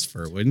fine.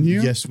 Transfer, wouldn't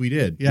you? Yes, we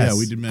did. Yes. Yeah,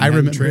 we did I Manhattan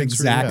remember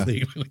Transfer, yeah.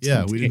 exactly. what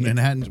Yeah, you we did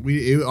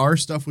Manhattan. Our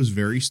stuff was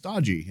very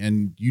stodgy,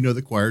 and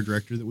the choir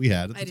director that we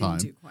had at I the time.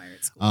 didn't do choir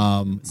at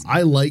school.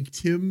 I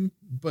liked him,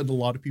 but a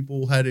lot of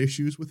people had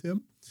issues with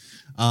him.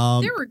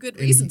 There were good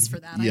reasons for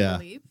that, yeah, I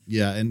believe.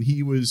 Yeah, and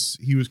he was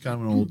kind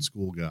of an old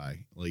school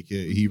guy. Like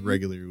he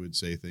regularly would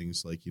say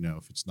things like,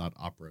 if it's not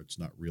opera, it's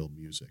not real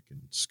music,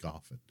 and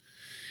scoff at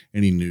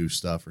any new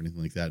stuff or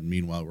anything like that. And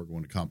meanwhile, we're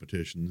going to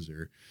competitions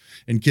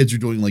and kids are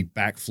doing like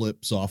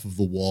backflips off of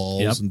the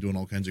walls and doing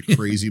all kinds of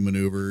crazy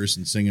maneuvers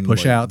and singing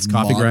Push-outs, like,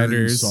 coffee modern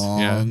grinders,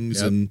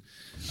 songs, and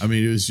I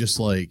mean, it was just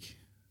like,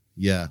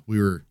 we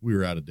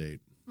were out of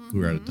date. We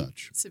were out of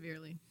touch.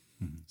 Severely.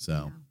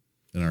 So,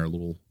 in our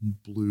little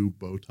blue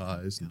bow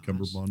ties and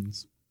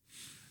cummerbunds.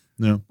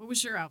 No. What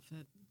was your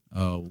outfit?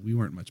 Oh, we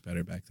weren't much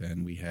better back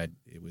then.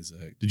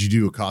 Did you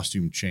do a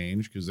costume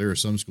change? Because there are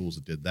some schools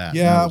that did that.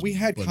 Yeah, That was we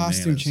had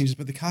costume bananas. changes,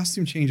 but the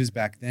costume changes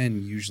back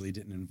then usually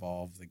didn't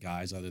involve the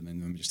guys other than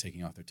them just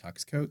taking off their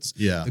tux coats.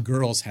 Yeah. The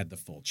girls had the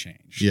full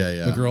change.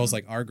 Yeah. The girls,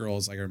 like our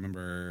girls, like I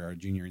remember our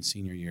junior and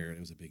senior year, it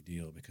was a big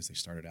deal because they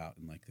started out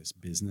in like this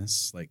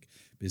business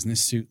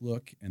suit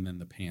look, and then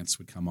the pants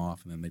would come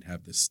off, and then they'd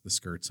have the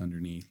skirts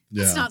underneath.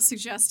 Yeah. It's not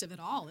suggestive at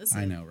all, is it?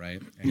 I know, right?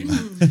 Anyway,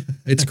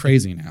 it's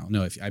crazy now.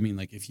 No, if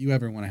you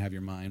ever want to have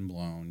your mind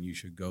blown, you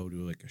should go to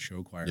like a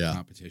show choir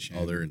competition.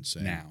 Oh, they're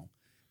insane now,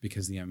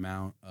 because the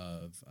amount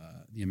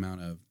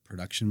of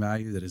production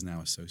value that is now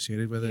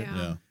associated with it.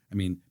 Yeah. I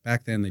mean,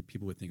 back then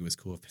people would think it was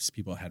cool if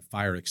people had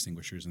fire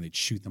extinguishers and they'd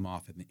shoot them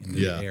off in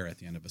the air at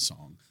the end of a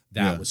song.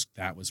 That was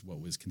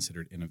what was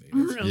considered innovative.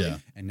 Really? Yeah.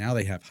 And now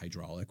they have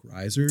hydraulic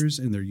risers,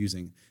 and they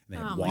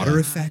have Oh my water gosh.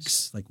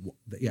 effects.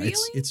 Really?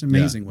 It's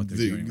amazing what they're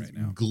doing right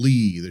now.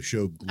 The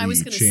show Glee I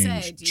was gonna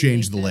say, do you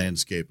changed the think that-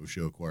 landscape of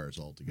show choirs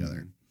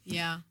altogether.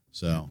 Yeah.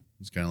 So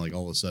it's kind of like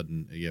all of a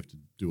sudden you have to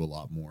do a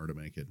lot more to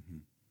make it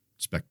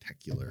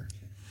spectacular.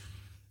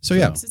 So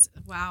yeah,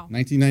 Wow.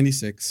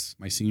 1996,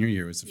 my senior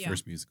year, was the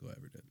first musical I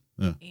ever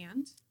did.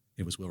 And?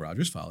 It was Will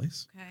Rogers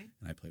Follies, Okay.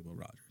 and I played Will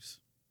Rogers.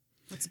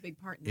 What's a big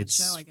part in that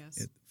show, I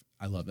guess?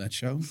 I love that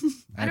show.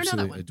 I don't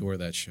know that one. Adore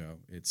that show.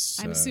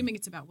 I'm assuming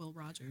it's about Will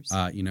Rogers.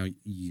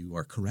 You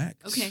are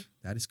correct. Okay.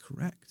 That is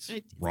correct.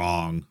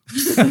 Wrong.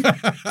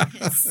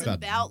 It's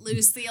about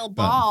Lucille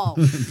Ball.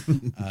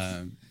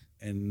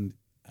 And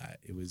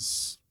it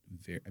was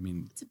very,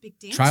 It's a big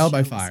dance Trial show, by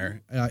isn't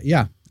Fire. it?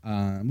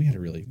 We had a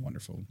really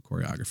wonderful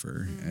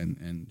choreographer,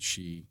 and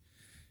she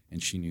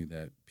knew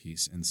that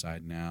piece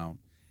inside and out.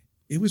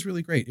 It was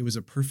really great. It was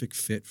a perfect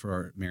fit for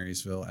our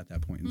Marysville at that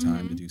point in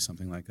time to do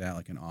something like that,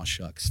 like an Aw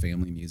Shucks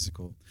family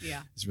musical.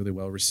 Yeah. It's really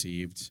well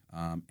received.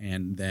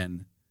 And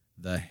then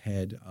the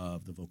head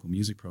of the vocal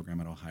music program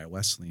at Ohio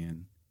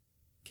Wesleyan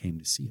came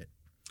to see it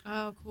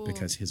Oh, cool.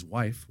 because his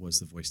wife was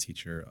the voice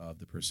teacher of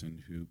the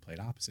person who played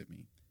opposite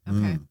me,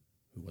 Okay.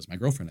 who was my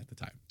girlfriend at the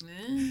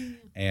time.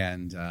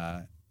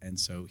 Eh. And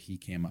so he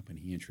came up and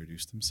he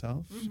introduced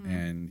himself,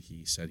 and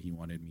he said he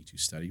wanted me to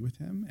study with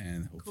him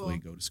and hopefully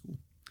go to school.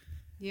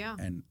 Yeah.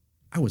 And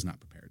I was not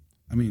prepared.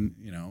 I mean,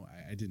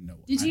 I didn't know.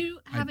 Did you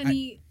have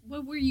any?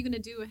 What were you going to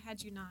do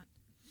had you not?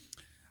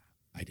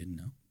 I didn't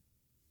know.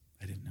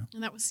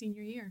 And that was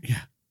senior year.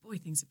 Yeah. Boy,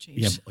 things have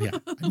Yeah. changed. Yeah.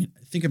 I mean,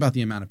 think about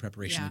the amount of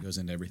preparation Yeah. that goes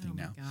into everything Oh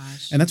my now.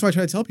 gosh. And that's why I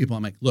try to tell people,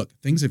 I'm like, look,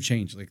 things have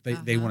changed. Like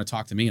they want to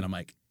talk to me, and I'm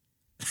like,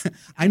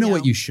 I know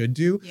what you should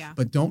do, Yeah.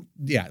 but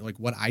like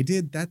what I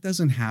did, that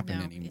doesn't happen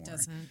No, anymore. it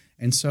doesn't.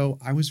 And so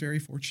I was very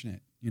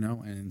fortunate,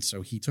 and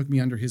so he took me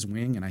under his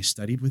wing, and I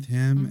studied with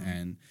him,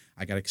 and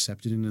I got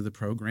accepted into the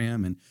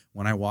program. And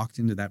when I walked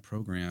into that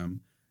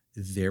program,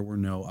 there were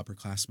no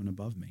upperclassmen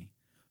above me.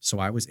 So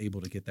I was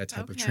able to get that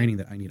type of training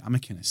that I need. I'm a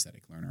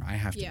kinesthetic learner. I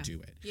have to do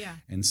it. Yeah.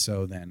 And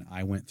so then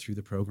I went through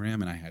the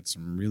program, and I had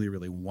some really,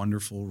 really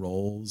wonderful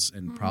roles,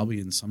 and probably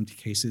in some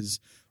cases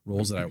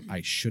roles that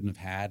I shouldn't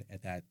have had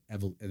at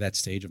that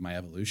stage of my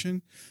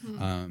evolution.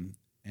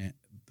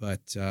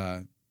 But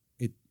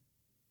it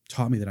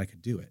taught me that I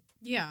could do it.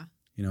 Yeah.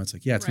 It's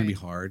like, it's going to be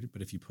Right. hard,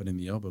 but if you put in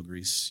the elbow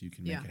grease, you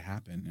can make Yeah. it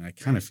happen. And I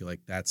kind of feel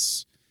like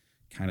that's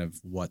kind of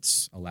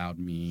what's allowed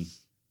me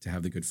to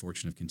have the good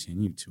fortune of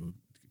continuing to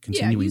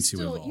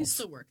evolve. You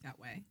still work that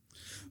way.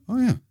 Oh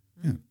yeah,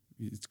 yeah.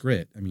 It's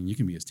grit. I mean, you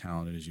can be as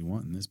talented as you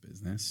want in this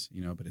business,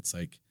 but it's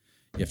like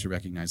you have to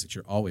recognize that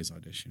you're always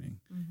auditioning,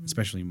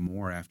 especially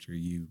more after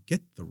you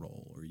get the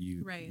role or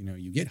you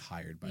get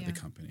hired by the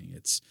company.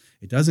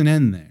 It doesn't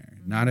end there.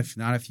 Not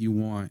if you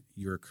want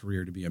your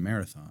career to be a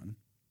marathon.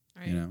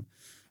 Right.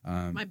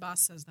 My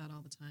boss says that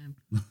all the time.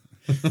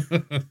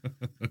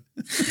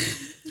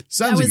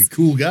 Sounds like a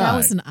cool guy. That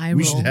was an eye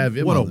We roll. should have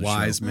him What on a the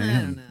wise show.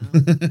 man. I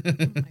don't know.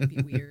 It might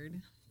be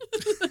weird.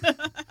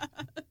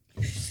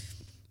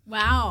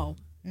 Wow.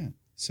 Yeah.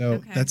 So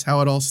Okay. that's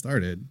how it all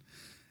started.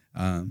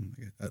 A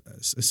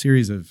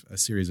series of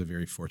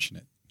very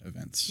fortunate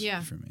events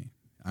for me.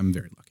 I'm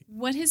very lucky.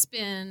 What has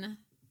been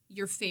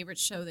your favorite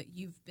show that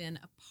you've been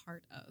a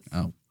part of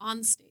Oh.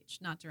 on stage,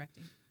 not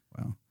directing?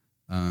 Wow.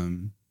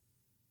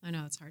 I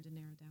know it's hard to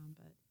narrow down,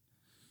 but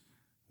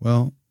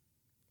Well,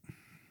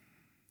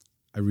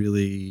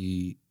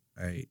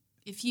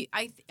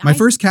 my I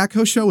first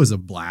Catco show was a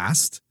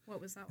blast, what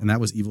was that? and that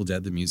was Evil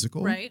Dead the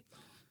musical, Right.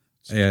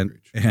 and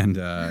Such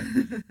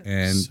the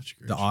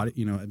a great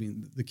audience, I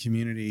mean, the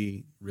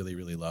community really,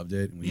 really loved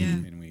it, and we Yeah.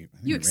 I think You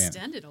we ran-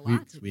 extended a we,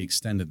 lot. didn't we you?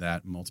 extended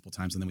that multiple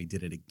times, and then we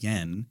did it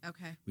again.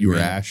 Okay. You were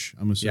ran- Ash,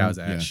 I'm assuming. Yeah, I was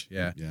Ash.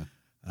 Yeah. Yeah.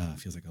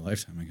 Feels like a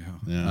lifetime ago.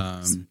 Yeah.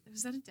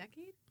 Was that a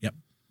decade? Yep.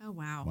 Oh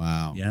wow.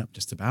 Wow. Yeah,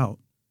 just about.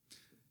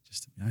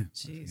 I think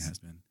Jeez. it has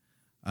been.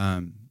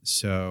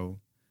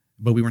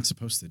 But we weren't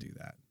supposed to do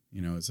that.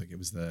 It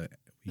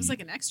was like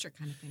an extra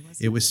kind of thing,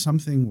 wasn't it? it was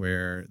something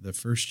where the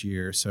first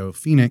year, so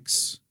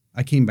Phoenix,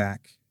 I came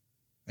back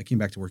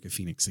to work at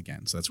Phoenix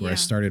again. So that's where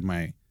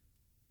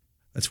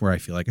that's where I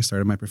feel like I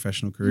started my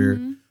professional career.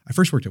 Mhm. I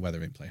first worked at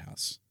Weathervane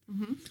Playhouse.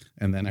 Mhm.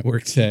 And then I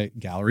worked at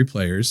Gallery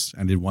Players.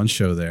 I did one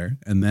show there.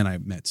 And then I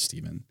met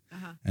Steven.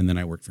 Uh-huh. And then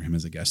I worked for him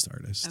as a guest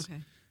artist.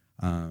 Okay.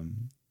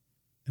 And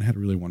had a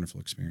really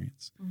wonderful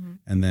experience. Mhm.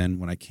 And then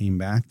when I came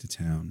back to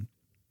town,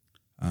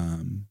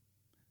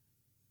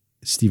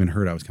 Steven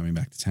heard I was coming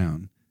back to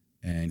town,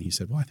 and he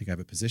said, well, I think I have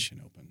a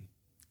position open.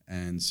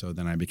 And so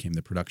then I became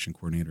the production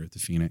coordinator at the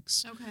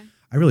Phoenix. Okay.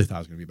 I really thought I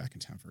was going to be back in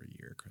town for a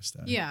year,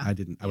 Krista. Yeah. I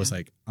didn't. I was Yeah.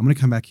 like, I'm going to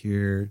come back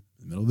here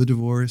in the middle of the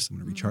divorce. I'm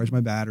going to recharge Mhm.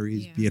 my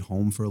batteries, Yeah. be at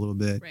home for a little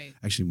bit. Right.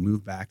 I actually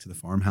moved back to the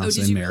farmhouse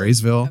did in you really?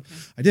 Marysville. Okay.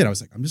 I did. I was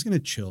like, I'm just going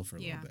to chill for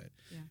a Yeah. little bit,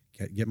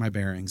 Yeah. get my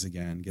bearings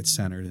again, get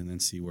centered, and then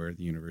see where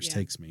the universe Yeah.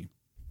 takes me.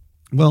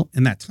 Well,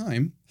 in that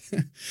time,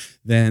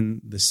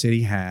 then the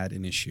city had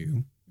an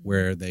issue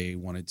where they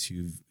wanted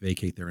to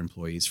vacate their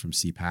employees from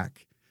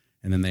CPAC,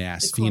 and then they The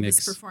asked Columbus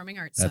Phoenix. Performing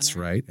Arts That's Center.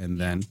 right, and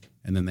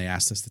then they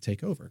asked us to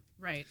take over,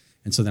 Right.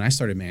 and so then I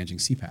started managing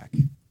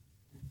CPAC.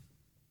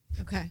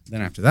 Okay.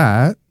 Then after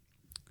that,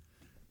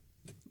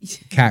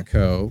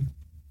 Catco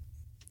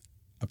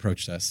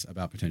approached us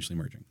about potentially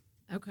merging.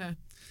 Okay.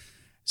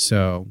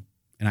 So,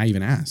 and I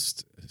even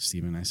asked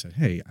Steven, I said,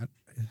 hey,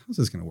 how's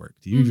this going to work?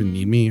 Do you even Mhm.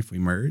 need me if we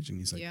merge? And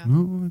he's like, Yeah.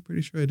 oh, I'm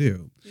pretty sure I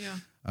do.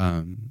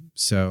 Yeah.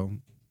 So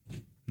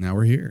now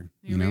we're here.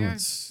 Here we are.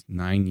 It's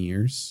 9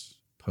 years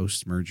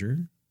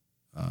post-merger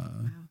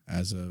Wow.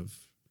 as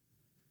of,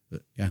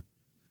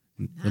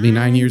 it'll be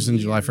 9 years in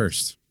July 9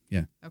 1st.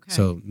 Yeah. Okay.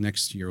 So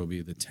next year will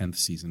be the 10th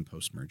season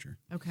post-merger.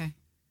 Okay.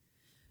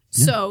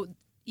 Yeah. So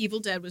Evil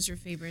Dead was your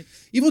favorite.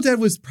 Evil Dead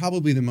was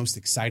probably the most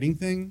exciting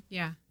thing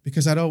Yeah.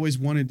 because I'd always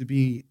wanted to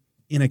be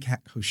in a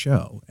Catco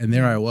show. And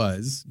there I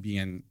was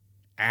being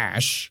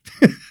Ash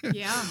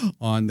Yeah.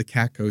 on the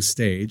Catco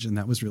stage. And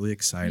that was really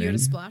exciting. You had a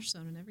splash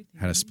zone and everything.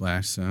 Had a right?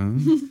 splash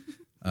zone.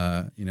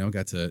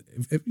 Got to,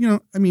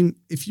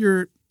 if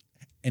you're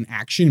an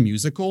action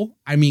musical,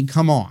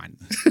 come on.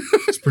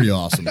 It's pretty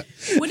awesome.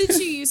 What did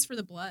you use for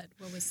the blood?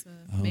 What was the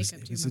makeup?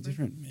 It Do you was a remember?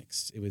 different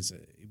mix.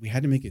 We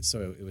had to make it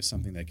so it was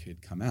something that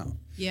could come out.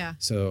 Yeah.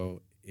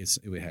 So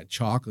it had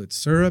chocolate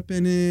syrup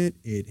in it.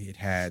 It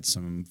had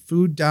some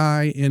food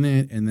dye in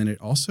it, and then it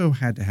also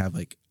had to have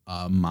like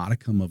a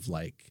modicum of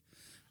like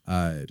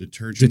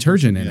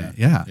detergent in it.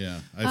 Yeah. Yeah.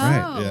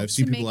 Oh, I've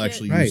seen to people make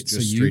actually it- Right, use so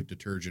just you- straight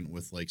detergent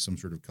with like some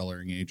sort of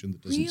coloring agent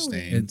that doesn't Really?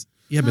 stain.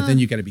 But then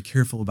you got to be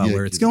careful about Yeah,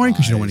 where it's get going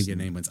because you don't want to eyes get in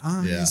and- anyone's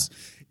eyes.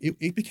 Yeah.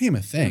 It became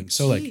a thing.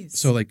 Oh, jeez.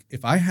 So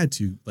if I had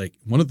to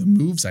one of the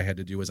moves I had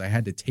to do was I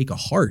had to take a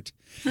heart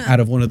out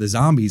of one of the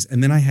zombies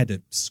and then I had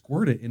to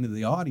squirt it into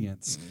the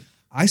audience.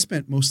 I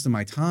spent most of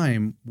my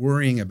time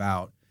worrying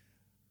about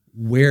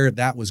where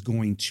that was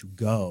going to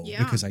go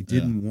Yeah. because I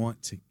didn't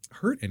want to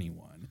hurt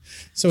anyone.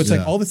 So it's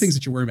like Yeah. all the things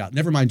that you're worried about.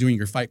 Never mind doing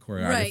your fight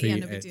choreography. Right, yeah,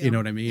 no big deal. You know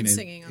what I mean? And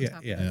singing on top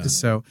of it. Yeah. Yeah.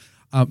 So,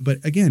 but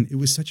again, it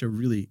was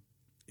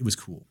it was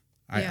cool.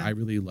 Yeah. I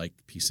really like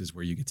pieces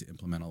where you get to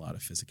implement a lot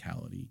of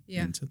physicality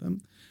Yeah. into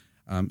them.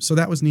 So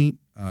that was neat.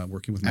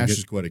 Working with my Ash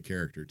is quite a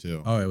character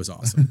too. Oh, it was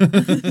awesome.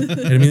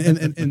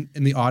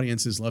 and the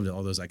audiences loved it.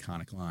 All those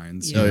iconic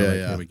lines. Yeah.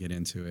 They would get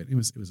into it. It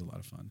was a lot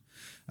of fun.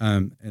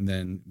 And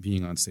then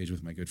being on stage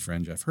with my good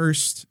friend Jeff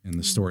Hurst in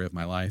The Story of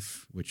My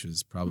Life, which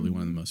is probably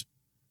one of the most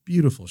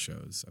beautiful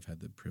shows I've had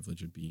the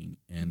privilege of being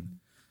in.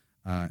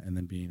 And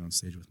then being on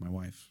stage with my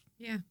wife.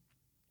 Yeah.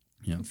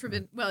 Yeah.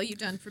 You've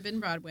done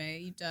Forbidden Broadway.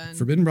 You've done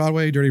Forbidden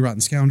Broadway, Dirty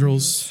Rotten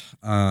Scoundrels,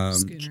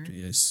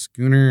 Schooner.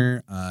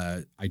 Schooner.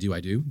 I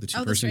Do, the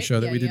two-person that's right. show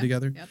that Yeah, we did yeah.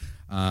 together.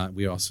 Yep.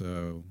 We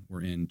also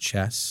were in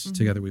Chess Mm-hmm.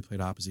 together. We played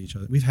opposite each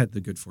other. We've had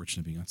the good fortune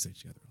of being on stage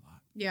together a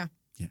lot. Yeah.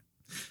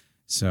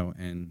 So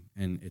and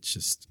it's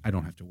just I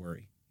don't have to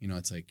worry.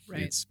 It's like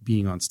Right. it's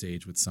being on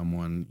stage with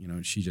someone.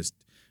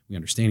 We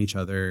understand each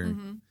other,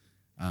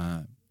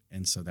 Mhm.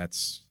 and so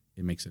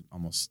it makes it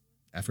almost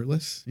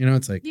effortless.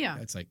 It's like Yeah.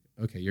 it's like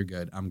okay, you're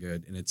good, I'm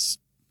good, and it's.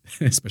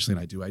 Especially in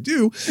I Do.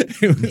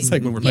 It's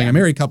like when we're playing Yeah. a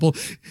married couple,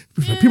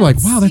 Yeah, people are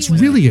like, wow, that's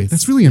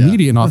really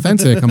immediate and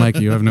authentic. I'm like,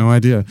 you have no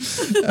idea.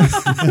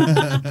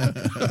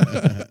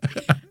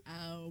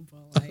 Oh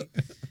boy.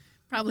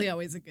 Probably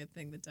always a good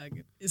thing that Doug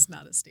is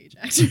not a stage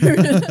actor.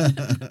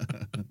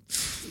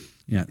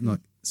 Yeah, look.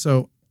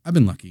 So I've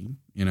been lucky,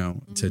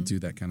 to do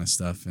that kind of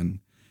stuff, and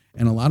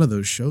And a lot of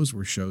those shows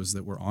were shows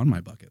that were on my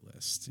bucket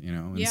list, you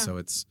know? And so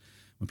it's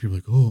when people are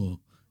like, oh,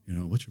 you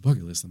know, what's your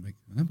bucket list? I'm like,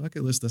 my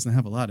bucket list doesn't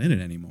have a lot in it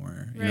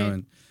anymore, you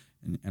know?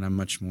 And I'm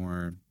much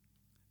more,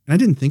 and I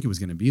didn't think it was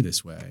going to be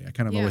this way. I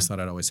kind of always thought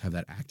I'd always have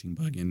that acting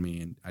bug in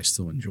me, and I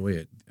still enjoy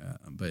it.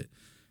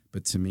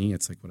 But to me,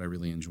 it's like what I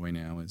really enjoy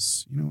now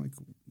is, you know, like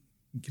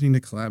getting to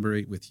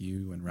collaborate with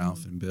you and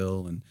Ralph and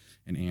Bill and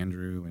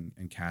Andrew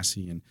and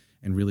Cassie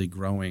and really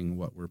growing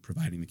what we're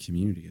providing the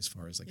community as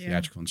far as like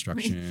theatrical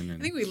instruction.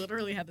 I think we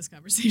literally had this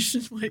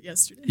conversation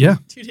yesterday. Yeah.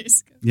 2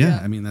 days ago.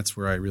 Yeah. I mean, that's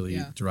where I really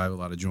derive a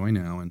lot of joy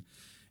now and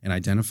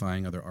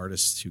identifying other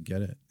artists who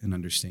get it and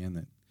understand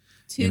that.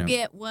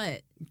 Get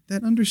what?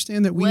 That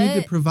understand that we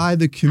need to provide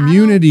the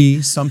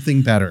community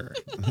something better.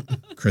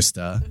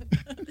 Krista.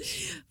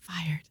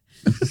 Fired.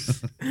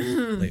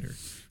 Later.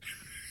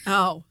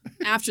 Oh,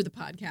 after the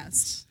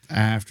podcast.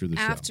 After the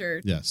show.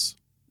 After yes.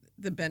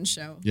 the Ben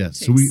show. Yes.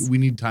 So we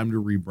need time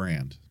to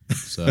rebrand.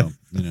 So,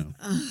 you know.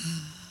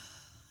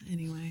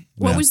 Anyway.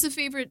 What was the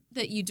favorite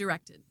that you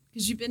directed?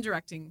 Because you've been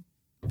directing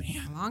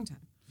a long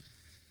time.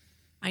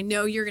 I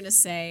know you're going to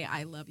say,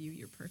 I love you,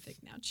 you're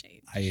perfect, now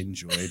change. I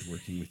enjoyed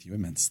working with you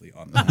immensely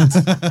on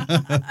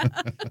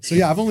that. So,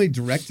 yeah, I've only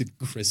directed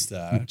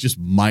Krista. Just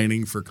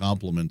mining for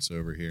compliments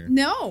over here.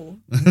 No.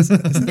 That's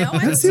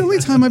the only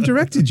time I've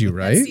directed you,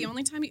 right? That's the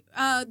only time.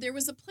 There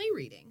was a play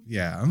reading.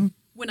 Yeah.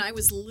 When I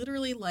was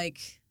literally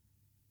like,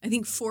 I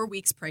think 4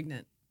 weeks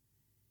pregnant.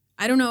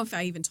 I don't know if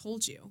I even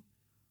told you.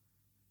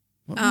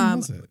 What one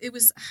was it? It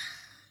was,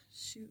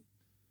 shoot.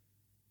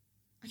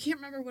 I can't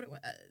remember what it was.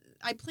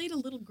 I played a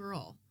little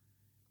girl,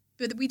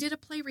 but we did a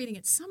play reading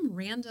at some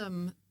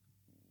random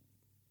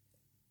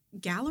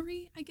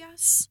gallery, I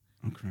guess.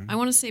 Okay. I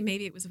want to say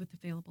maybe it was with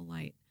Available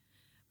Light,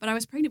 but I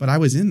was pregnant. But I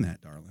was in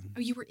that, darling. Oh,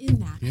 you were in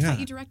that. I Yeah. thought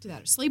you directed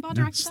that. Or Slaybaugh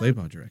directed that?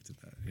 Slaybaugh directed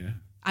that, yeah.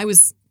 I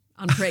was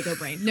on Prego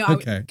brain. No,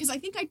 Okay. Because I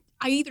think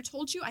I either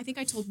told you, I think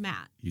I told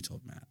Matt. You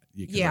told Matt.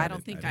 I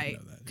don't think didn't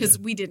know that. because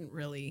we didn't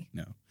really.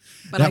 No.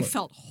 But That I was-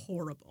 felt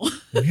horrible.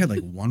 We had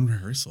like one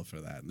rehearsal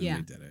for that, and then Yeah.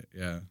 we did it.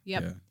 Yeah.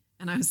 Yep. Yeah.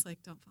 And I was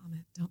like, don't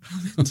vomit, don't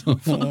vomit,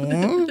 don't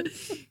vomit.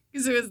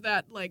 Because it was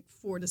that like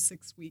 4 to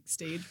 6 week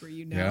stage where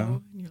you know, Yeah.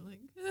 and you're like,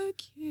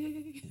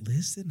 okay.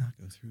 Liz did not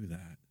go through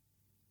that.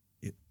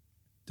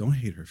 Don't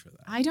hate her for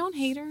that. I don't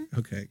hate her.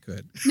 Okay,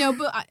 good. No,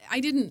 but I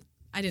didn't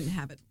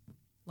have it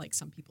like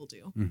some people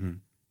do. Mm-hmm.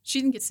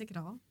 She didn't get sick at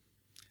all.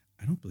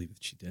 I don't believe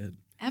that she did.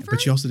 Ever?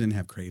 But she also didn't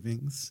have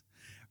cravings.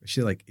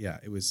 She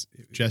it was.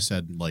 Jess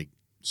had like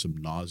some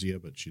nausea,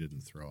 but she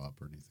didn't throw up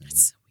or anything.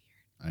 That's so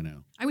weird. I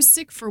know. I was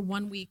sick for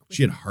 1 week.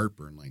 She had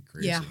heartburn like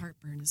crazy. Yeah,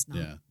 heartburn is not.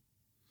 Yeah.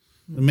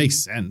 It makes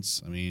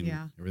sense. I mean,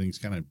 Yeah. everything's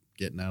kind of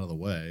getting out of the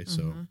way.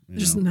 So, you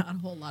There's know. not a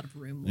whole lot of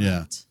room Yeah.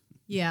 left.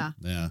 Yeah.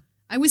 Yeah.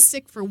 I was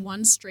sick for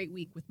 1 straight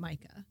week with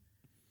Micah,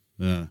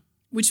 Yeah.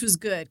 which was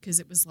good because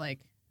it was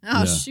like,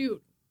 oh, Yeah.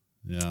 shoot,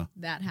 Yeah.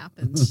 that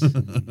happened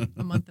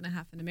a month and a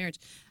half into marriage.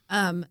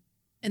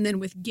 And then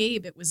with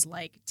Gabe, it was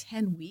like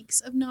 10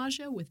 weeks of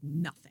nausea with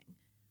nothing.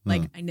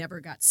 Like, I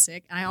never got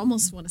sick. I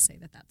almost want to say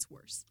that that's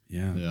worse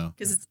Yeah. Yeah.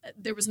 because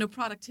there was no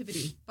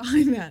productivity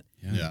behind that.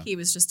 Yeah. He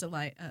was just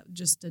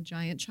just a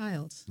giant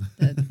child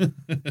that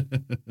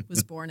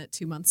was born at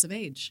 2 months of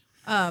age.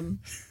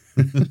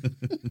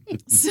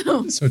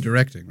 So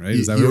directing, right?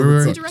 Is that You what we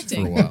were overcooked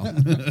Directing. for a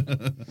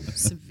while.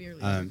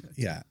 Severely.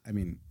 Yeah, I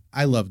mean,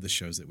 I loved the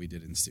shows that we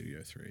did in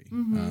Studio 3.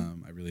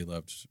 Mm-hmm. I really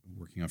loved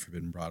working on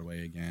Forbidden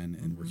Broadway again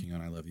and working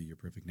on I Love You, You're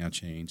Perfect Now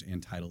Change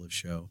and Title of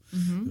Show.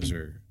 Mm-hmm.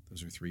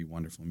 Those are 3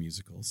 wonderful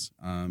musicals.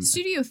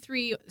 Studio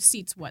 3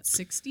 seats what,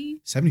 60?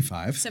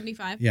 75.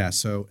 75? Yeah,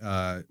 so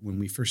when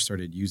we first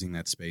started using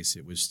that space,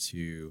 it was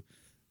to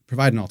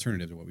provide an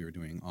alternative to what we were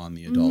doing on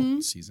the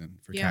adult season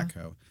for Yeah.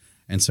 Catco.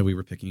 And so we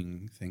were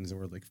picking things that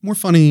were like more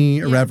funny,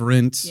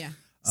 irreverent. Yeah.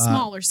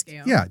 Smaller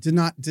scale. Yeah, did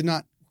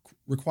not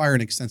require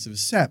an extensive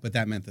set, but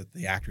that meant that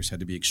the actors had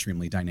to be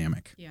extremely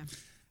dynamic. Yeah.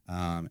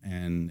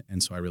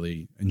 And so I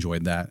really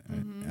enjoyed that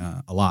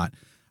a lot.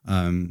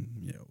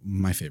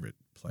 My favorite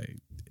play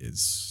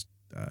is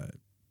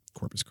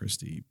Corpus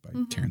Christi by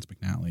Terrence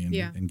McNally,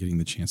 and getting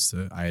the chance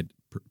to I had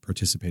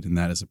participated in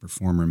that as a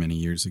performer many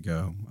years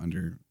ago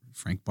under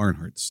Frank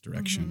Barnhart's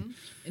direction.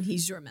 And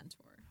he's your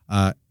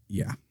mentor.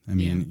 Yeah, I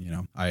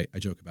mean, I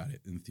joke about it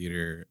in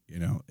theater.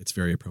 It's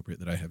very appropriate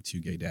that I have 2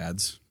 gay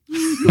dads,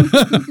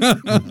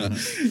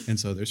 and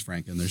so there's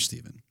Frank and there's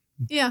Stephen.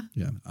 Yeah.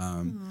 Yeah.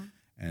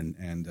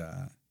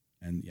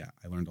 And yeah,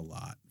 I learned a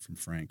lot from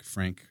Frank.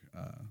 Frank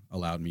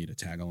allowed me to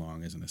tag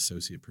along as an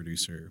associate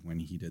producer when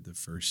he did the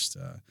first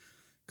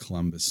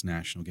Columbus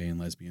National Gay and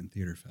Lesbian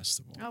Theater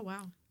Festival. Oh,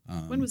 wow.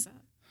 When was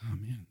that? Oh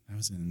man, that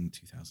was in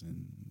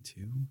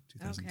 2002,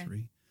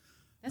 2003.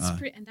 That's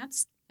pretty, and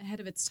that's ahead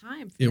of its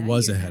time. For It that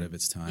was year. ahead of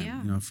its time.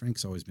 Yeah.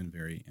 Frank's always been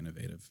very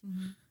innovative.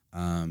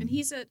 And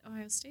he's at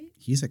Ohio State?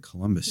 He's at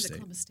Columbus He's State. at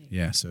Columbus State.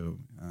 Yeah, so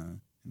and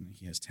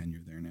he has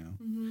tenure there now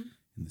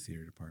in the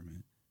theater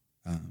department.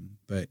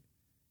 But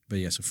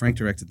yeah, so Frank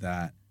directed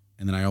that,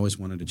 and then I always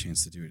wanted a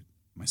chance to do it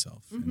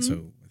myself. And so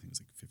I think it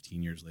was like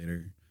 15 years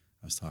later,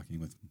 I was talking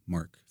with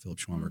Mark Philip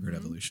Schwamberger at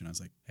Evolution. I was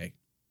like, hey,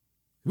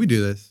 we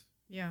do this.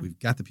 Yeah. We've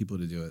got the people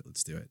to do it.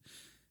 Let's do it.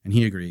 And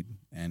he agreed.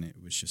 And it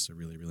was just a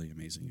really, really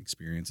amazing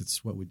experience.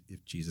 It's what would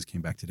if Jesus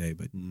came back today,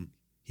 but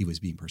he was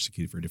being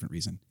persecuted for a different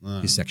reason,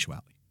 his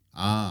sexuality.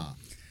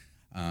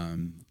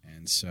 And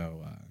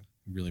so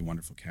really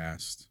wonderful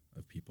cast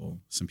of people,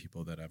 some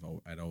people that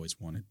I'd always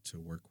wanted to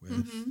work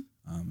with,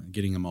 and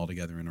getting them all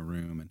together in a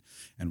room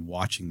and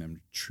watching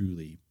them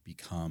truly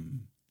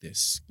become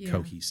this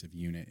cohesive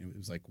unit. It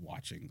was like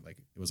watching, I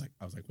was like,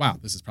 wow,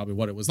 this is probably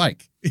what it was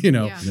like,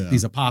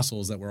 these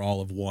apostles that were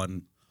all of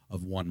one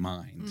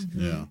mind.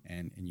 Yeah.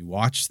 And you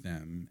watch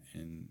them,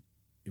 and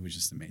it was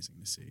just amazing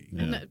to see.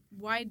 And a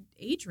wide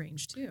age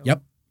range, too.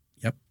 Yep.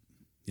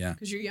 Yeah.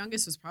 Because your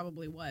youngest was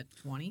probably, what,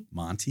 20?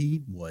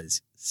 Monty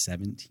was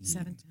 17.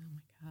 17.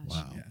 Oh, my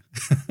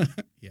gosh. Wow.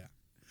 Yeah.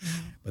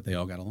 But they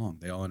all got along.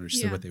 They all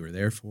understood what they were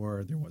there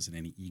for. There wasn't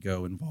any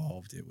ego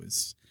involved. It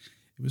was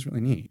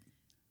really neat.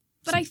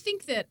 But I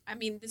think that, I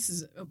mean, this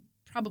is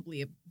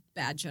probably a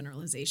bad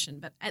generalization,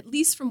 but at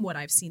least from what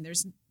I've seen,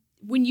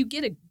 when you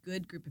get a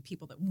good group of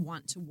people that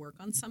want to work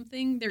on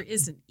something, there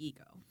isn't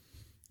ego.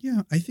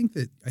 Yeah, I think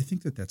that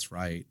that's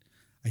right.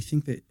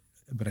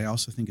 But I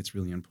also think it's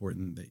really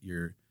important that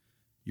you're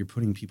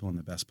putting people in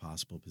the best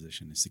possible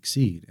position to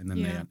succeed, and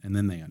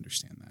then they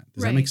understand that.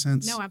 Does that make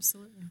sense? No,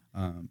 absolutely.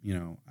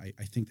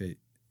 I think that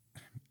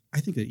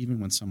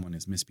even when someone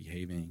is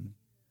misbehaving,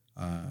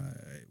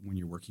 when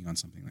you're working on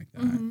something like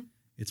that,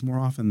 it's more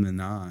often than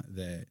not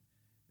that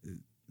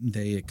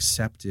they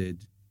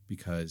accepted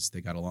because they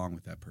got along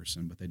with that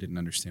person, but they didn't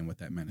understand what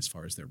that meant as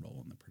far as their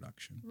role in the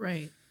production.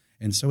 Right.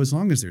 And so as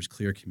long as there's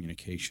clear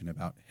communication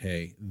about,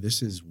 hey,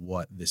 this is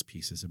what this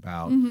piece is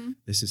about,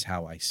 this is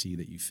how I see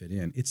that you fit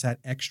in, it's that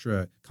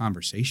extra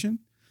conversation.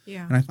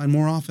 Yeah. And I find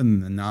more often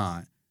than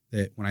not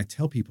that when I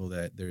tell people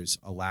that there's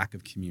a lack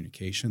of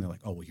communication, they're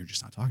like, oh, well, you're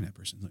just not talking to that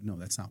person. Like, no,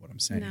 that's not what I'm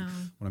saying. No.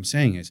 What I'm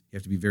saying is you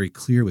have to be very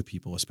clear with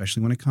people,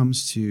 especially when it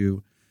comes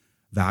to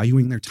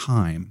valuing their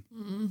time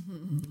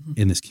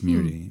in this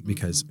community,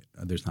 because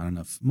there's not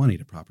enough money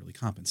to properly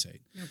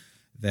compensate. Yep.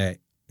 That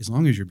as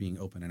long as you're being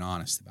open and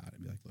honest about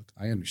it, be like, look,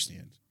 I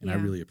understand and I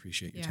really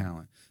appreciate your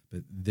talent,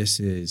 but this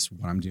is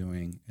what I'm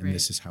doing and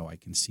this is how I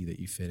can see that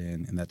you fit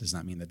in. And that does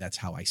not mean that that's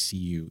how I see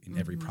you in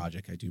every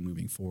project I do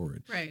moving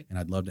forward. Right. And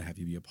I'd love to have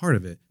you be a part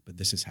of it, but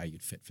this is how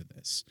you'd fit for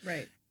this.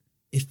 Right.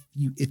 If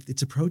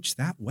it's approached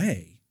that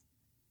way,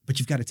 but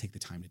you've got to take the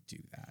time to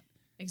do that.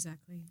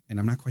 Exactly. And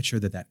I'm not quite sure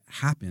that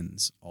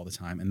happens all the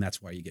time. And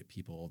that's why you get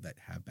people that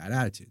have bad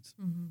attitudes.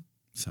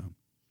 So.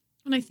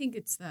 And I think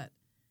it's that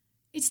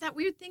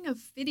weird thing of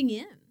fitting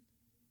in.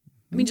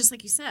 I mean, just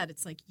like you said,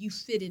 it's like you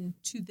fit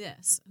into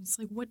this. And it's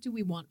like, what do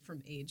we want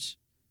from age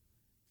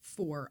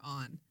 4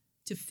 on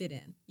to fit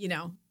in,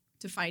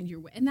 to find your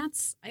way? And I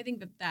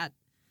think that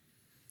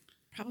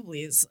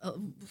probably is a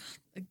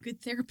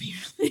good therapy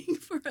thing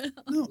for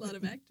a lot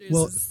of actors.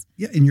 Well,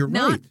 yeah, and you're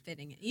not right.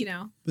 fitting it,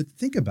 But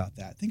think about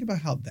that. Think about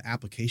how the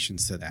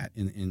applications to that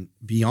in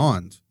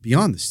beyond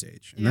the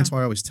stage. And that's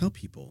why I always tell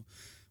people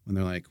when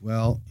they're like,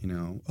 well, you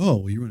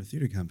run a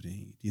theater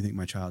company. Do you think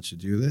my child should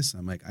do this?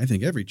 I'm like, I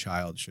think every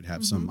child should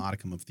have some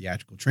modicum of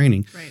theatrical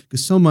training,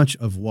 because so much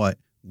of what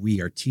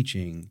we are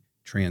teaching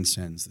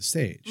transcends the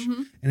stage.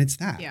 And it's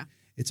that. Yeah.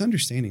 It's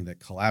understanding that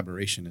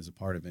collaboration is a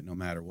part of it, no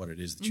matter what it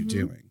is that you're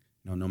doing.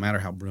 No matter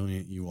how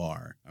brilliant you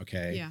are,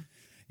 okay? Yeah.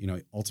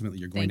 Ultimately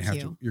you're going to have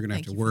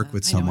to work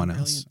with someone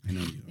else. I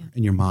know you are.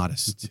 And you're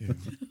modest too.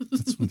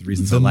 That's one of the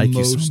reasons I like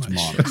you so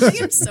much. Modest.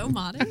 I am so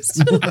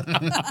modest.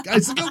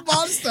 Guys, look how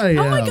modest I am.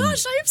 Oh my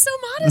gosh, I am so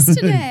modest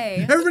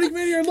today. Everybody come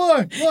in here and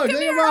look,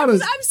 I'm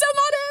modest. I'm so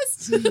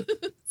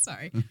modest.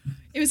 Sorry.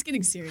 It was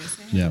getting serious.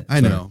 I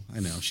know.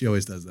 She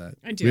always does that.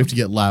 I do. We have to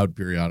get loud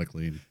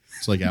periodically.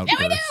 It's like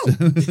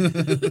outbursts.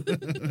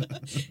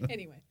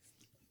 Anyway.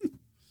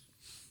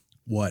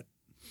 What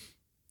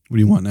do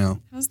you want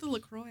now? How's the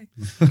LaCroix?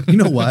 You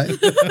know what?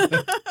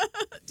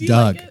 Do you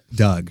like it?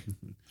 Doug.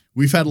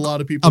 We've had a lot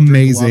of people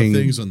drink a lot of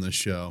things on this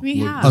show. We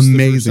have.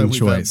 Amazing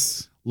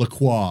choice.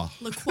 LaCroix.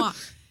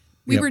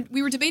 We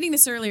were debating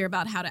this earlier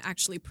about how to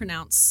actually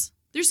pronounce.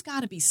 There's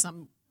got to be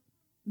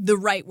the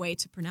right way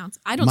to pronounce.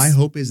 My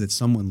hope is that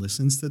someone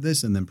listens to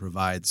this and then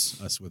provides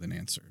us with an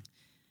answer.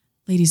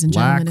 Ladies and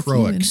gentlemen,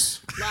 LaCroix.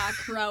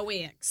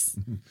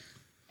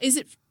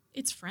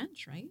 It's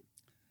French, right?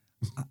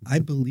 I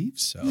believe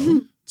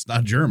so. It's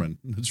not German,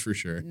 that's for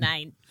sure.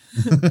 9.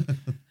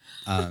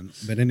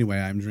 But anyway,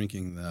 I'm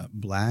drinking the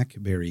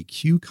blackberry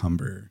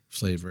cucumber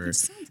flavor,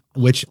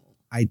 which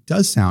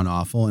does sound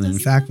awful. And in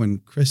fact, when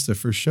Krista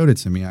first showed it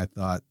to me, I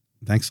thought,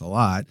 thanks a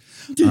lot.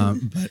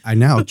 But I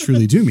now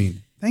truly do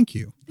mean thank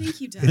you. Thank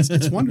you, Doug.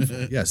 It's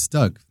wonderful. Yes,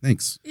 Doug,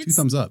 thanks. 2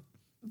 thumbs up.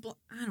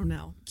 I don't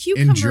know.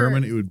 Cucumber. In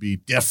German, it would be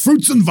der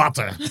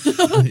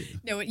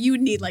Fruitzenwatte. No, you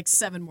would need like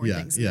 7 more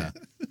things. Yeah.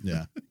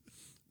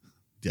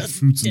 Der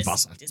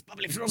Fruitzenwasser. Das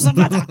probably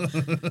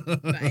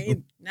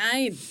Fruitzenwatte.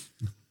 Nein.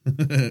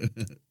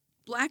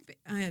 Black.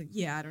 I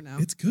don't know.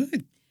 It's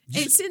good.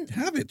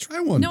 Have it. Try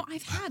one. No,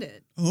 I've had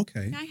it. Oh,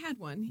 okay. I had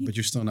one. But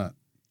you're still not.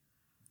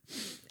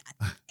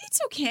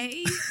 It's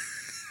okay.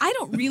 I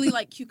don't really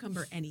like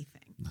cucumber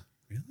anything.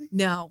 Really?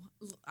 No,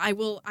 I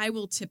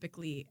will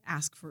typically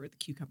ask for the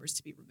cucumbers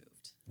to be removed.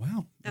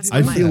 Wow. That's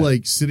I my- feel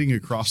like sitting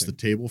across the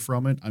table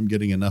from it, I'm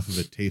getting enough of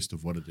a taste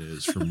of what it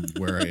is from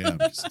where I am.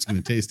 It's going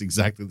to taste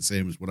exactly the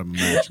same as what I'm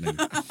imagining.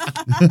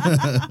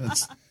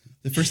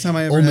 The first time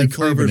I ever Only had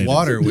flavored carbonated.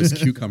 water was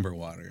cucumber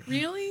water.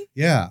 Really?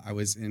 Yeah, I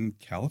was in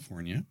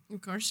California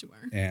Of course you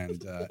are. and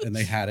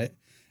they had it,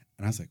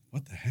 and I was like,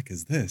 "What the heck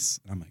is this?"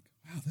 And I'm like,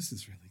 "Wow, this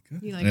is really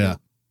good." You like Yeah. it?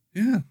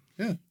 Yeah,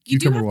 yeah. You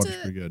do Cucumber have water's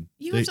to- pretty good.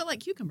 You They- have to like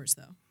cucumbers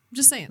though. I'm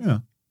just saying. Yeah.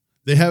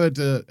 They have it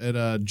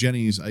at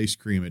Jenny's Ice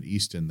Cream at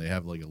Easton. They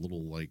have like a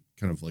little like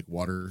kind of like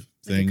water Like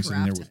a things in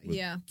there carafe, with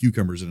yeah.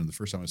 cucumbers in it. The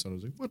first time I saw it, I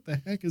was like, "What the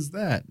heck is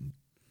that?"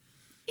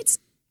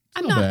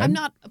 I'm not bad.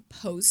 not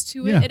opposed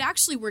to it. Yeah. It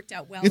actually worked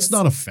out well. It's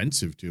not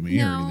offensive to me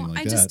or No, anything like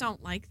I that. just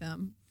don't like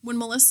them. When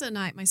Melissa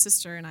and my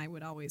sister and I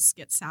would always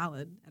get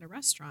salad at a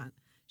restaurant,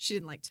 she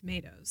didn't like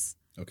tomatoes.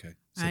 Okay.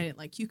 I didn't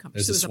like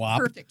cucumbers. there's So a it was swap?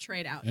 a perfect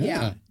trade out. Yeah.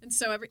 Yeah. And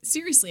so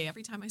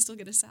every time I still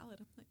get a salad,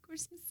 I'm like,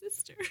 "Where's my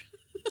sister?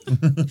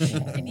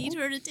 I need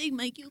her to take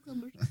my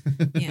cucumbers."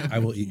 Yeah. I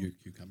will eat your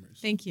cucumbers.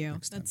 Thank you.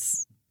 next time.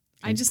 That's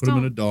I just put them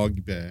in a don't.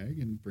 dog bag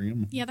and bring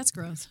them. Yeah, that's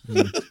gross.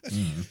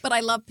 Mm. But I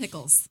love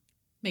pickles.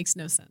 Makes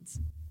no sense.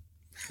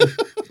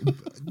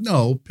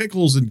 No,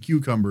 pickles and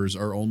cucumbers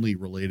are only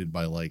related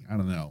by like I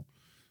don't know,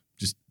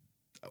 just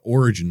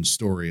origin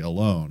story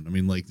alone. I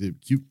mean, like the I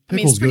mean,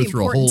 pickles it's go pretty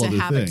through a important whole to other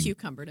have thing. a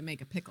cucumber to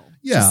make a pickle.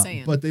 Yeah, Just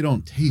saying. but they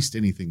don't taste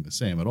anything the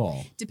same at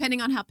all.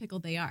 Depending on how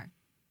pickled they are.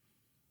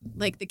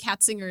 Like the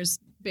Katzinger's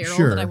barrel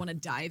Sure. that I want to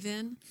dive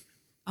in.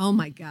 Oh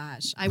my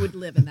gosh, I would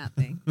live in that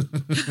thing.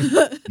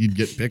 You'd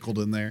get pickled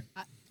in there.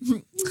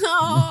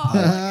 Oh,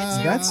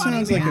 That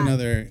sounds like man.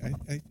 another.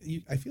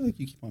 I feel like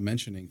you keep on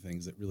mentioning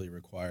things that really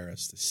require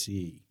us to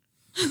see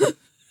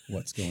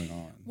what's going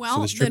on. Well,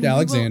 so this trip then to we will-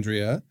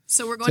 Alexandria,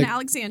 So we're going to Take-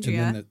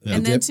 Alexandria and and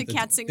then then, the to dip-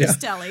 Katzinger's yeah.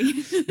 Deli.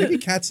 maybe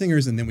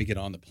Katzingers, and then we get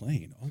on the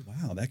plane. Oh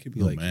wow, that could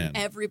be Oh, like man.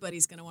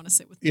 Everybody's going to want to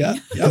sit with me. Yeah,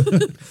 yep.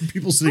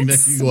 People sitting That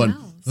next to you going,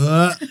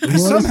 smells. I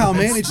somehow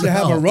managed to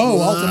have a row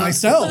all to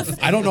myself.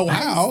 I don't know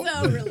how.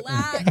 So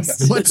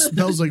relaxed. what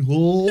smells like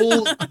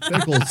whole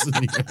pickles in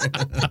here?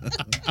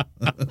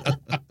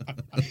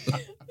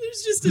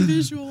 There's just a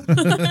visual.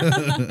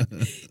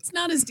 It's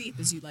not as deep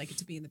as you'd like it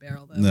to be in the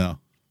barrel, though. No.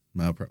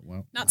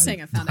 Well, Not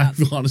saying I found out.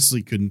 I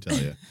honestly couldn't tell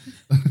you.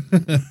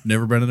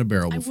 Never been in a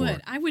barrel I before.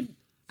 I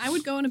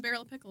would go in a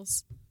barrel of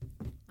pickles.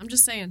 I'm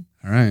just saying.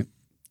 All right.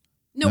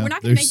 No, No, we're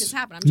not going to make there's- this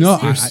happen. I'm No,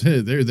 just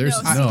saying. There's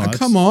No, no. that's-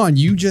 Come on,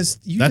 you just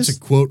That's a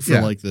quote for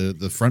yeah. like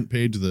the front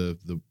page of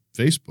the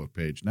Facebook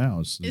page now.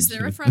 Is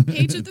there a front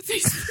page of the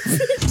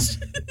Facebook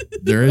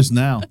page? There is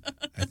now.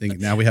 I think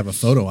now we have a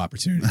photo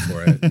opportunity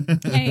for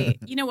it. Hey,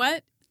 you know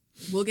what?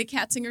 We'll get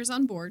Katzingers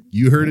on board.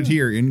 You heard it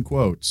here in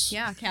quotes.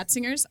 Yeah,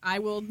 Katzingers, I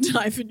will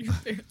dive in your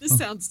bear. This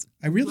sounds.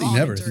 I really wrong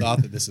never and dirty.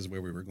 thought that this is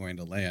where we were going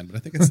to land, but I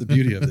think that's the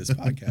beauty of this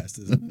podcast,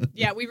 isn't it?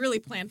 Yeah, we really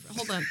planned for.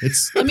 Hold on.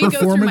 It's Let me go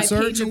through my performance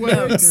art page in a of way.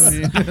 notes. I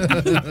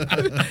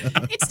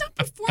mean- It's not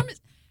performance.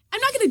 I'm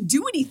not going to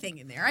do anything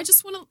in there. I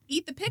just want to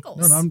eat the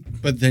pickles. No, I'm-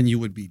 But then you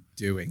would be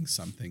doing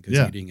something because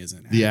Yeah. eating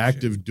isn't the action.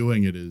 act of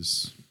doing it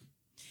is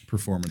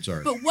performance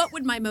art. But what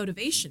would my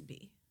motivation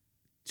be?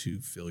 to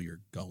fill your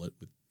gullet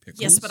with pickles.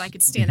 Yes, but I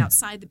could stand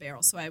outside the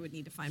barrel, so I would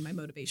need to find my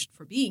motivation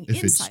for being If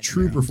it's inside. the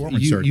true barrel.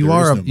 performance art, You there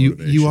are is a no you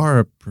motivation. are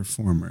a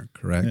performer,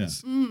 correct? Yeah.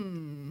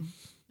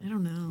 I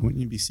don't know. Wouldn't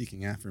you be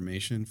seeking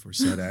affirmation for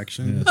said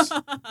action? Yes.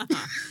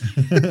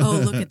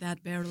 Oh, look at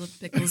that barrel of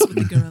pickles with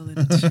the girl in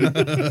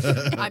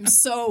it. I'm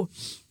so.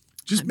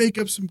 Just make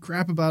up some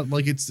crap about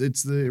like it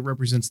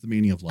represents the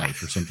meaning of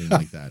life or something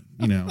like that.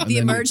 You know, and The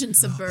then-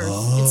 emergence of birth.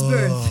 It's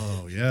birth.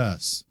 Oh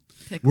yes,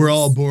 Pickles. we're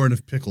all born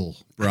of pickle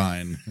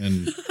brine,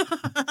 and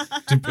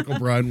to pickle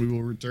brine we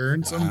will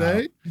return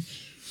someday.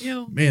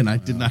 Ew. Man, I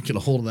did not get a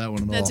hold of that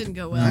one at all. That didn't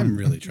go well. I'm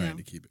really trying No.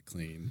 to keep it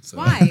clean. So.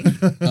 Why?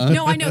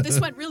 No, I know this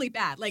went really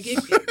bad. Like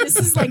this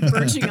is like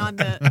verging on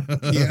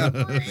the Yeah,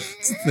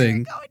 it's a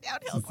thing. going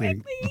downhill It's a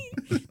thing.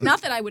 quickly.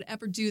 Not that I would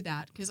ever do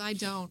that because I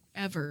don't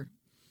ever.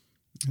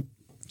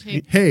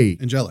 Hey, Hey,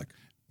 Angelic.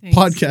 thanks.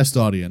 podcast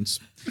audience,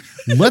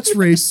 let's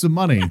raise some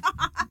money.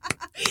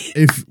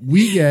 If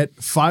we get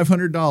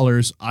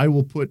 $500, I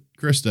will put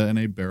Krista in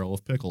a barrel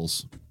of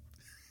pickles.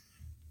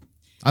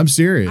 I'm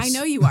serious. I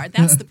know you are.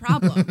 That's the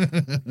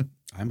problem.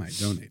 I might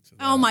donate to that.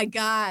 Oh my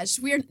gosh,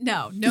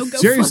 no go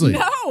Seriously.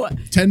 no.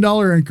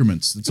 $10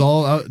 increments. It's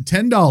all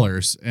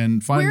 $10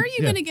 and find. Where are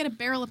you going to get a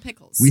barrel of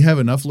pickles? We have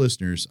enough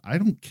listeners. I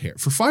don't care.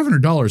 For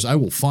 $500, I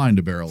will find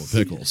a barrel of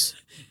pickles.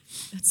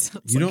 That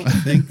sounds You like, don't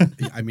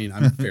think? I mean,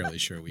 I'm fairly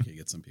sure we could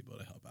get some people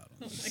to help out on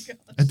oh this. my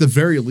god. At the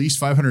very least,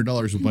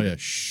 $500 will buy a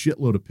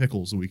shitload of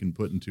pickles that we can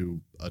put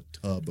into a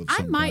tub of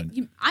some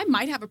kind. I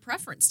might have a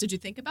preference. Did you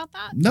think about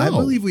that? No, I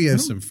believe we I have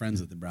don't- some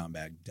friends at the Brown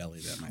Bag Deli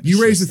that might.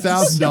 You raise assist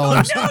us.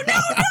 $1,000.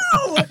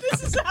 No,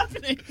 this is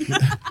happening.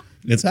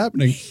 It's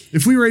happening.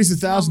 If we raise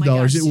Oh my $1,000,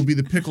 gosh. it will be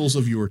the pickles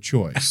of your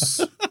choice.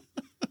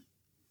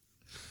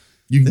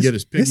 You can get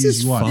as picky this as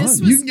is you want. fun. This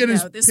You was- can get no,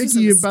 as this was a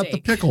picky about the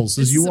mistake. pickles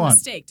This as you is a want.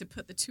 mistake to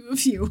put the two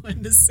of you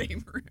in the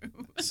same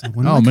room. So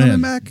when Oh am I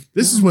coming man, back?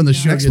 this is when the God.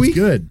 show Next gets week?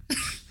 good.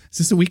 Is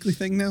this a weekly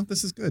thing now?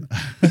 This is good.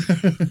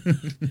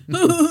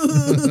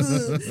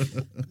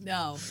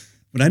 No,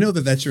 When I know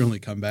that that's your only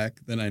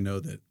comeback, then I know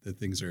that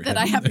things are that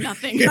I heading have there.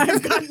 nothing.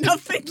 I've got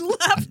nothing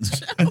left,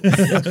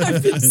 Joe.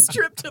 I've been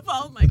stripped of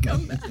all my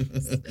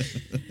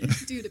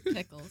comebacks due to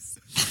pickles.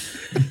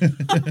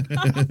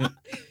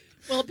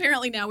 Well,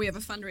 apparently now we have a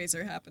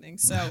fundraiser happening.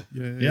 So,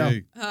 Yeah.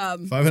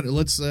 500.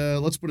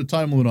 Let's put a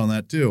time limit on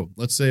that too.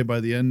 Let's say by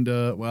the end.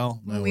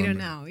 Well, no, we don't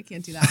know. We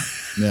can't do that.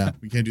 Yeah,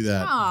 we can't do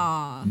that.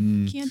 Aw,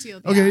 can't do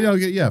that. Okay, no,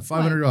 okay, yeah,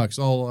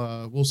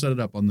 $500. We'll set it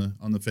up on the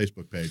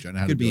Facebook page. I know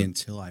how It to could do be it.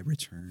 until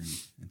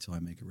I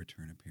make a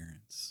return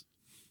appearance.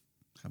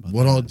 How about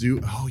What that? I'll do.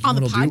 Oh, you On know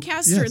the what I'll do?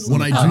 podcast? Yes, or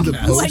when I do the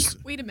I'm like,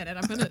 post- wait a minute.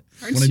 I'm going to.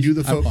 When I do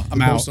the I'm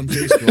post out. on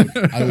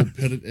Facebook, I will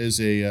put it as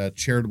a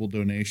charitable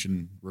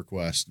donation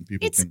request, and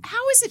people can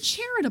How is it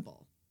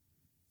charitable?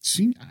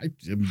 see.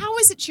 How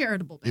is it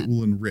charitable, Ben? It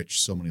will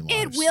enrich so many lives.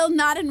 It will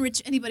not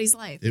enrich anybody's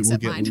life. It will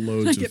except get mine.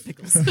 loads I of get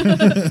pickles.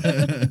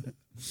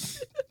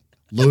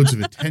 loads of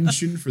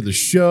attention for the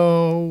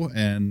show,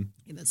 and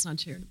Yeah, that's not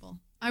charitable.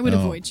 I would No.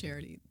 avoid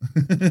charity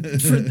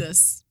for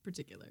this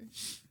particular.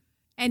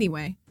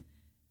 Anyway,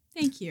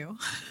 thank you.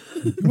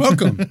 You're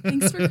welcome.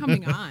 Thanks for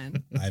coming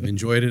on. I've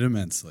enjoyed it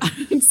immensely.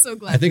 I'm so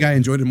glad. I think I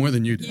enjoyed it more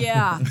than you did.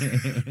 Yeah.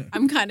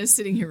 I'm kind of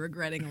sitting here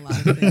regretting a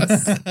lot of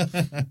things.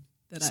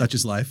 That Such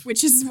is life.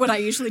 which is what I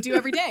usually do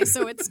every day,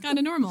 so it's kind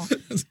of normal.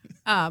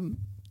 But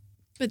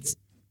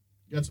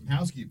you got some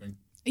housekeeping.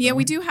 yeah,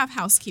 we do have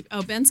housekeeping.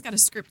 Oh, Ben's got a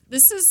script.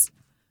 This is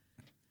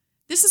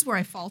where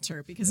I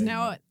falter because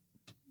now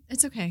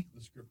it's okay.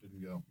 The script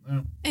didn't go.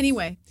 No.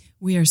 Anyway,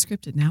 we are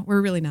scripted now.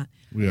 We're really not.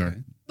 We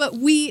are. But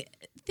we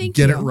thank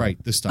Get you. it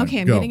right this time.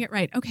 Okay, I'm Go. getting it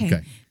right. Okay.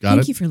 Okay, got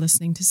Thank it. you for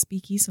listening to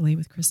Speak Easily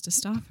with Krista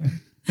Stoffer.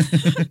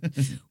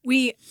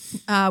 we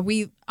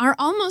are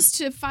almost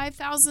to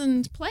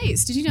 5,000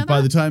 plays. Did you know that?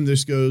 By the time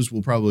this goes,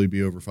 we'll probably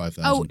be over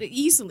 5,000. Oh,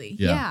 easily.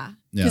 Yeah. Yeah.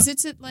 Yeah. Because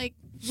it's at like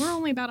we're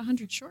only about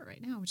 100 short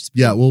right now, which is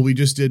Yeah, well, we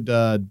just did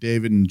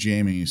David and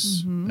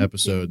Jamie's Mhm.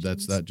 episode.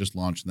 David That just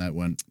launched, and that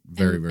went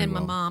very, very and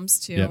well. my mom's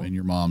too. Yeah, and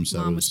your mom's.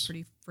 Mom was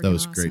pretty freaking that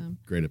was awesome.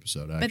 great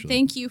episode. Actually, But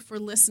thank you for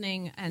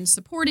listening and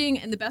supporting.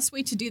 And the best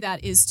way to do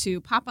that is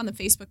to pop on the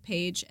Facebook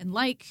page and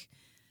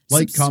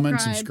comment,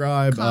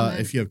 subscribe. comment.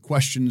 If you have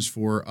questions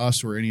for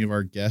us or any of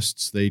our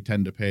guests, they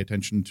tend to pay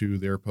attention to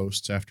their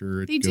posts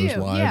after it They goes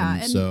do, live. yeah,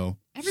 And and so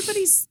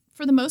Everybody's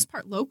for the most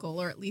part local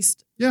or at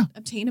least Yeah.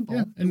 obtainable.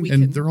 yeah, And, we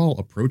and can, they're all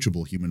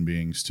approachable human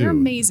beings too. they're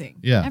amazing.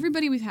 Yeah.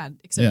 Everybody we've had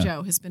except Yeah.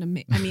 Joe has been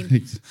amazing. I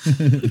mean,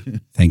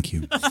 Thank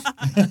you.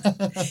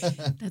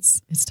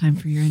 it's time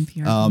for your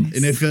NPR. voice.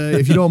 And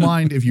if you don't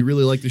mind, if you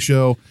really like the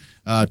show,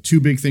 two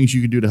big things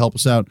you can do to help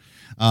us out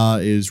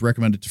is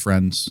recommend it to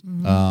friends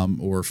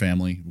or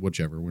family,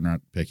 whichever. We're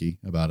not picky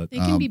about it. they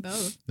can be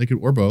both. They could,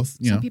 or both.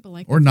 You Some know, people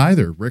like or it.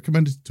 neither.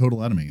 Recommend it to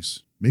total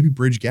enemies. Maybe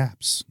bridge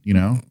gaps. You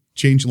know,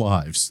 change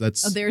lives.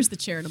 That's Oh, there's the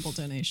charitable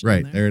donation.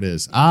 right. in There it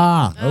is. Okay,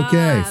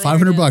 there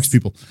 $500 it is.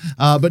 people.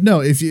 But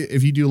no, if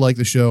you do like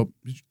the show,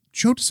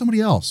 show it to somebody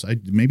else.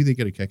 Maybe they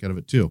get a kick out of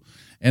it too.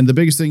 And the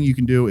biggest thing you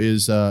can do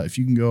is if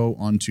you can go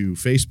onto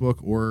Facebook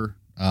or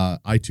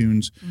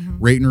iTunes,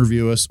 rate and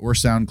review us, or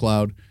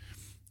SoundCloud.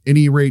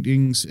 Any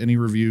ratings, any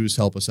reviews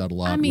help us out a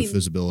lot I mean, with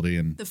visibility.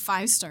 And The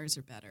 5 stars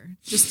are better,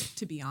 just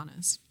to be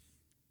honest.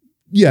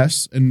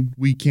 yes, and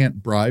we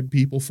can't bribe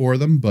people for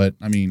them, but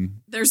I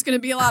mean, There's going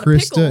to be a lot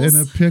Krista of pickles. in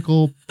a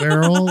pickle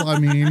barrel. I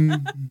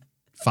mean,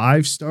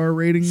 5-star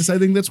ratings. I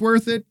think that's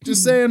worth it.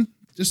 Just saying.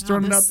 Just Wow,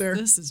 throwing it this- out there.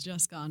 This has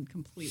just gone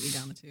completely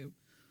down the tube.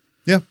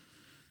 Yeah.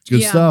 It's good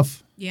Yeah.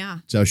 stuff. Yeah.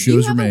 It's how You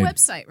shows are have made. a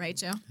website, right,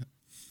 Joe?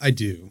 I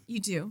do. You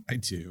do. I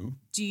do.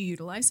 Do you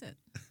utilize it?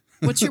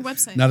 What's your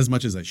website? Not as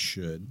much as I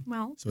should.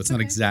 well, So it's not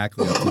okay.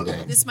 exactly up to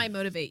date. This might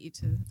motivate you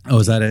to. Oh,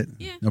 is that it?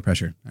 Yeah. No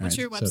pressure. All What's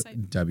right. your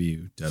website? So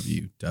www.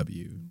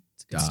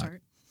 It's a good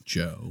start.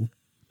 Joe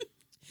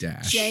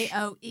dash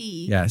JOE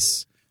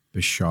yes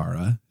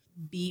Bishara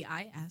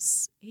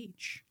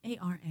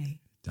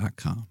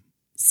BISHARA.com.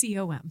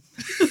 COM.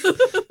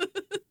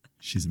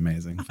 She's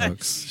amazing,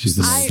 folks. She's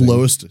the I-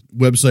 Slowest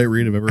website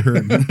read I've ever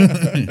heard.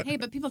 Hey,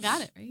 but people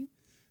got it, right?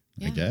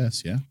 I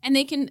guess, yeah. And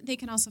they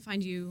can also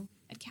find you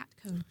at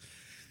Catco.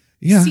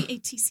 yeah.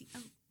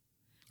 CATCO.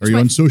 Are you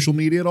on social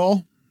media at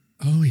all?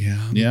 Oh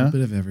yeah. Yeah? A little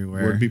bit of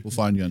everywhere. Where do people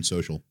find you on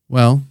social?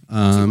 Well, Do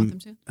you want them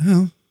to?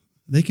 well,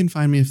 they can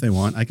find me if they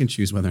want. I can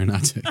choose whether or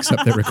not to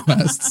accept their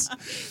requests.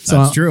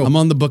 That's true. I'm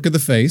on the Book of the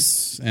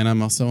Face, and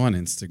I'm also on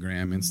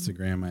Instagram.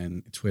 Instagram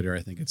and Twitter,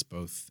 I think it's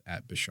both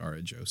at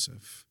Bishara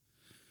Joseph.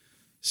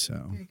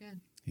 So Very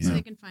good. Yeah. So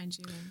they can find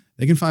you and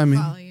they can find me.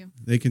 follow you.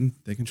 They can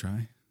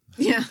try.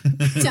 Yeah.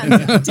 Dun,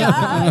 dun,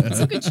 dun. It's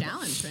a good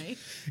challenge, right?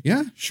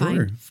 Yeah,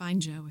 sure. Find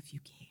Joe if you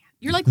can.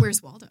 You're like,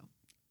 where's Waldo?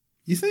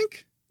 You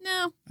think?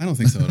 No. I don't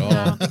think so at all. No,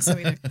 I don't think so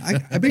either. I It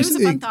was a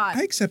basically fun thought.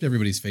 I accept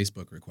everybody's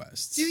Facebook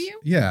requests. Do you?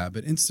 Yeah,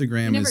 but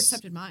Instagram You never is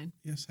accepted mine.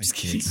 Yes, I Just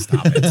can. kidding.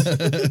 Stop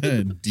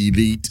it.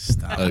 Delete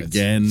Stop it.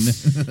 again.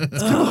 It's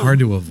kind of hard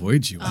to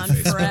avoid you on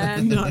Facebook.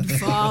 Unfriend,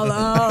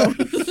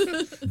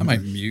 unfollow. I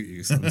might mute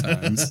you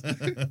sometimes.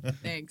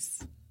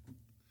 Thanks.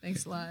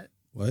 Thanks a lot.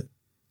 What?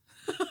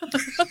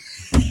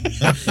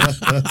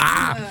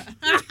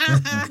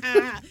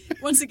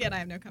 Once again, I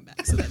have no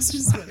comeback, so that's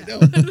just what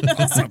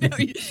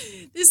happened.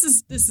 This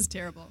is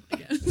terrible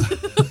again.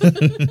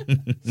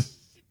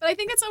 But I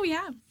think that's all we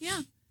have. Yeah.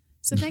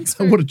 So thanks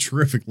for What a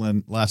terrific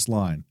last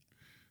line.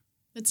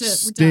 that's it.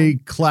 We're Stay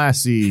done.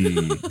 classy,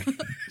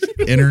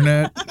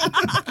 internet.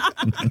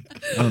 I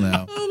don't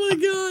know. Oh my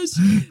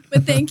gosh!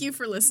 But thank you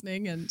for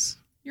listening, and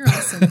you're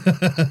awesome.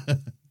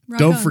 Rock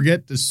Don't on.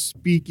 forget to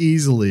speak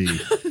easily.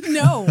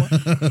 No,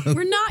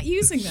 we're not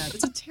using that.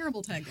 It's a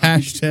terrible tagline.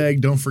 Hashtag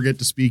don't forget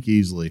to speak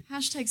easily.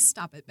 Hashtag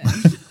stop it,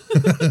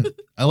 Ben.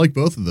 I like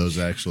both of those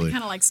actually.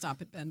 Kind of like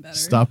stop it, Ben better.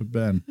 Stop it,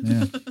 Ben.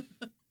 Yeah.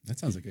 That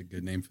sounds like a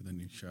good name for the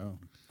new show.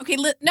 Okay,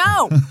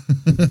 no.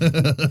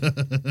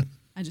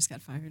 I just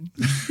got fired.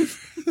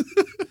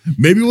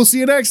 Maybe we'll see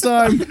you next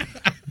time.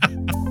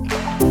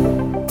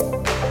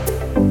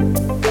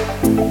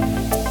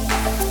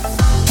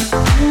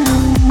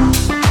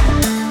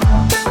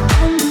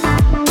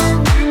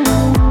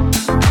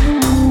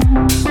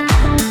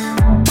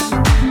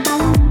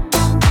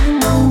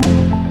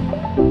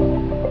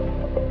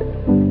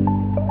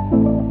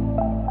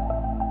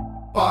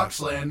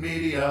 Boxland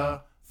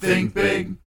Media. Think big.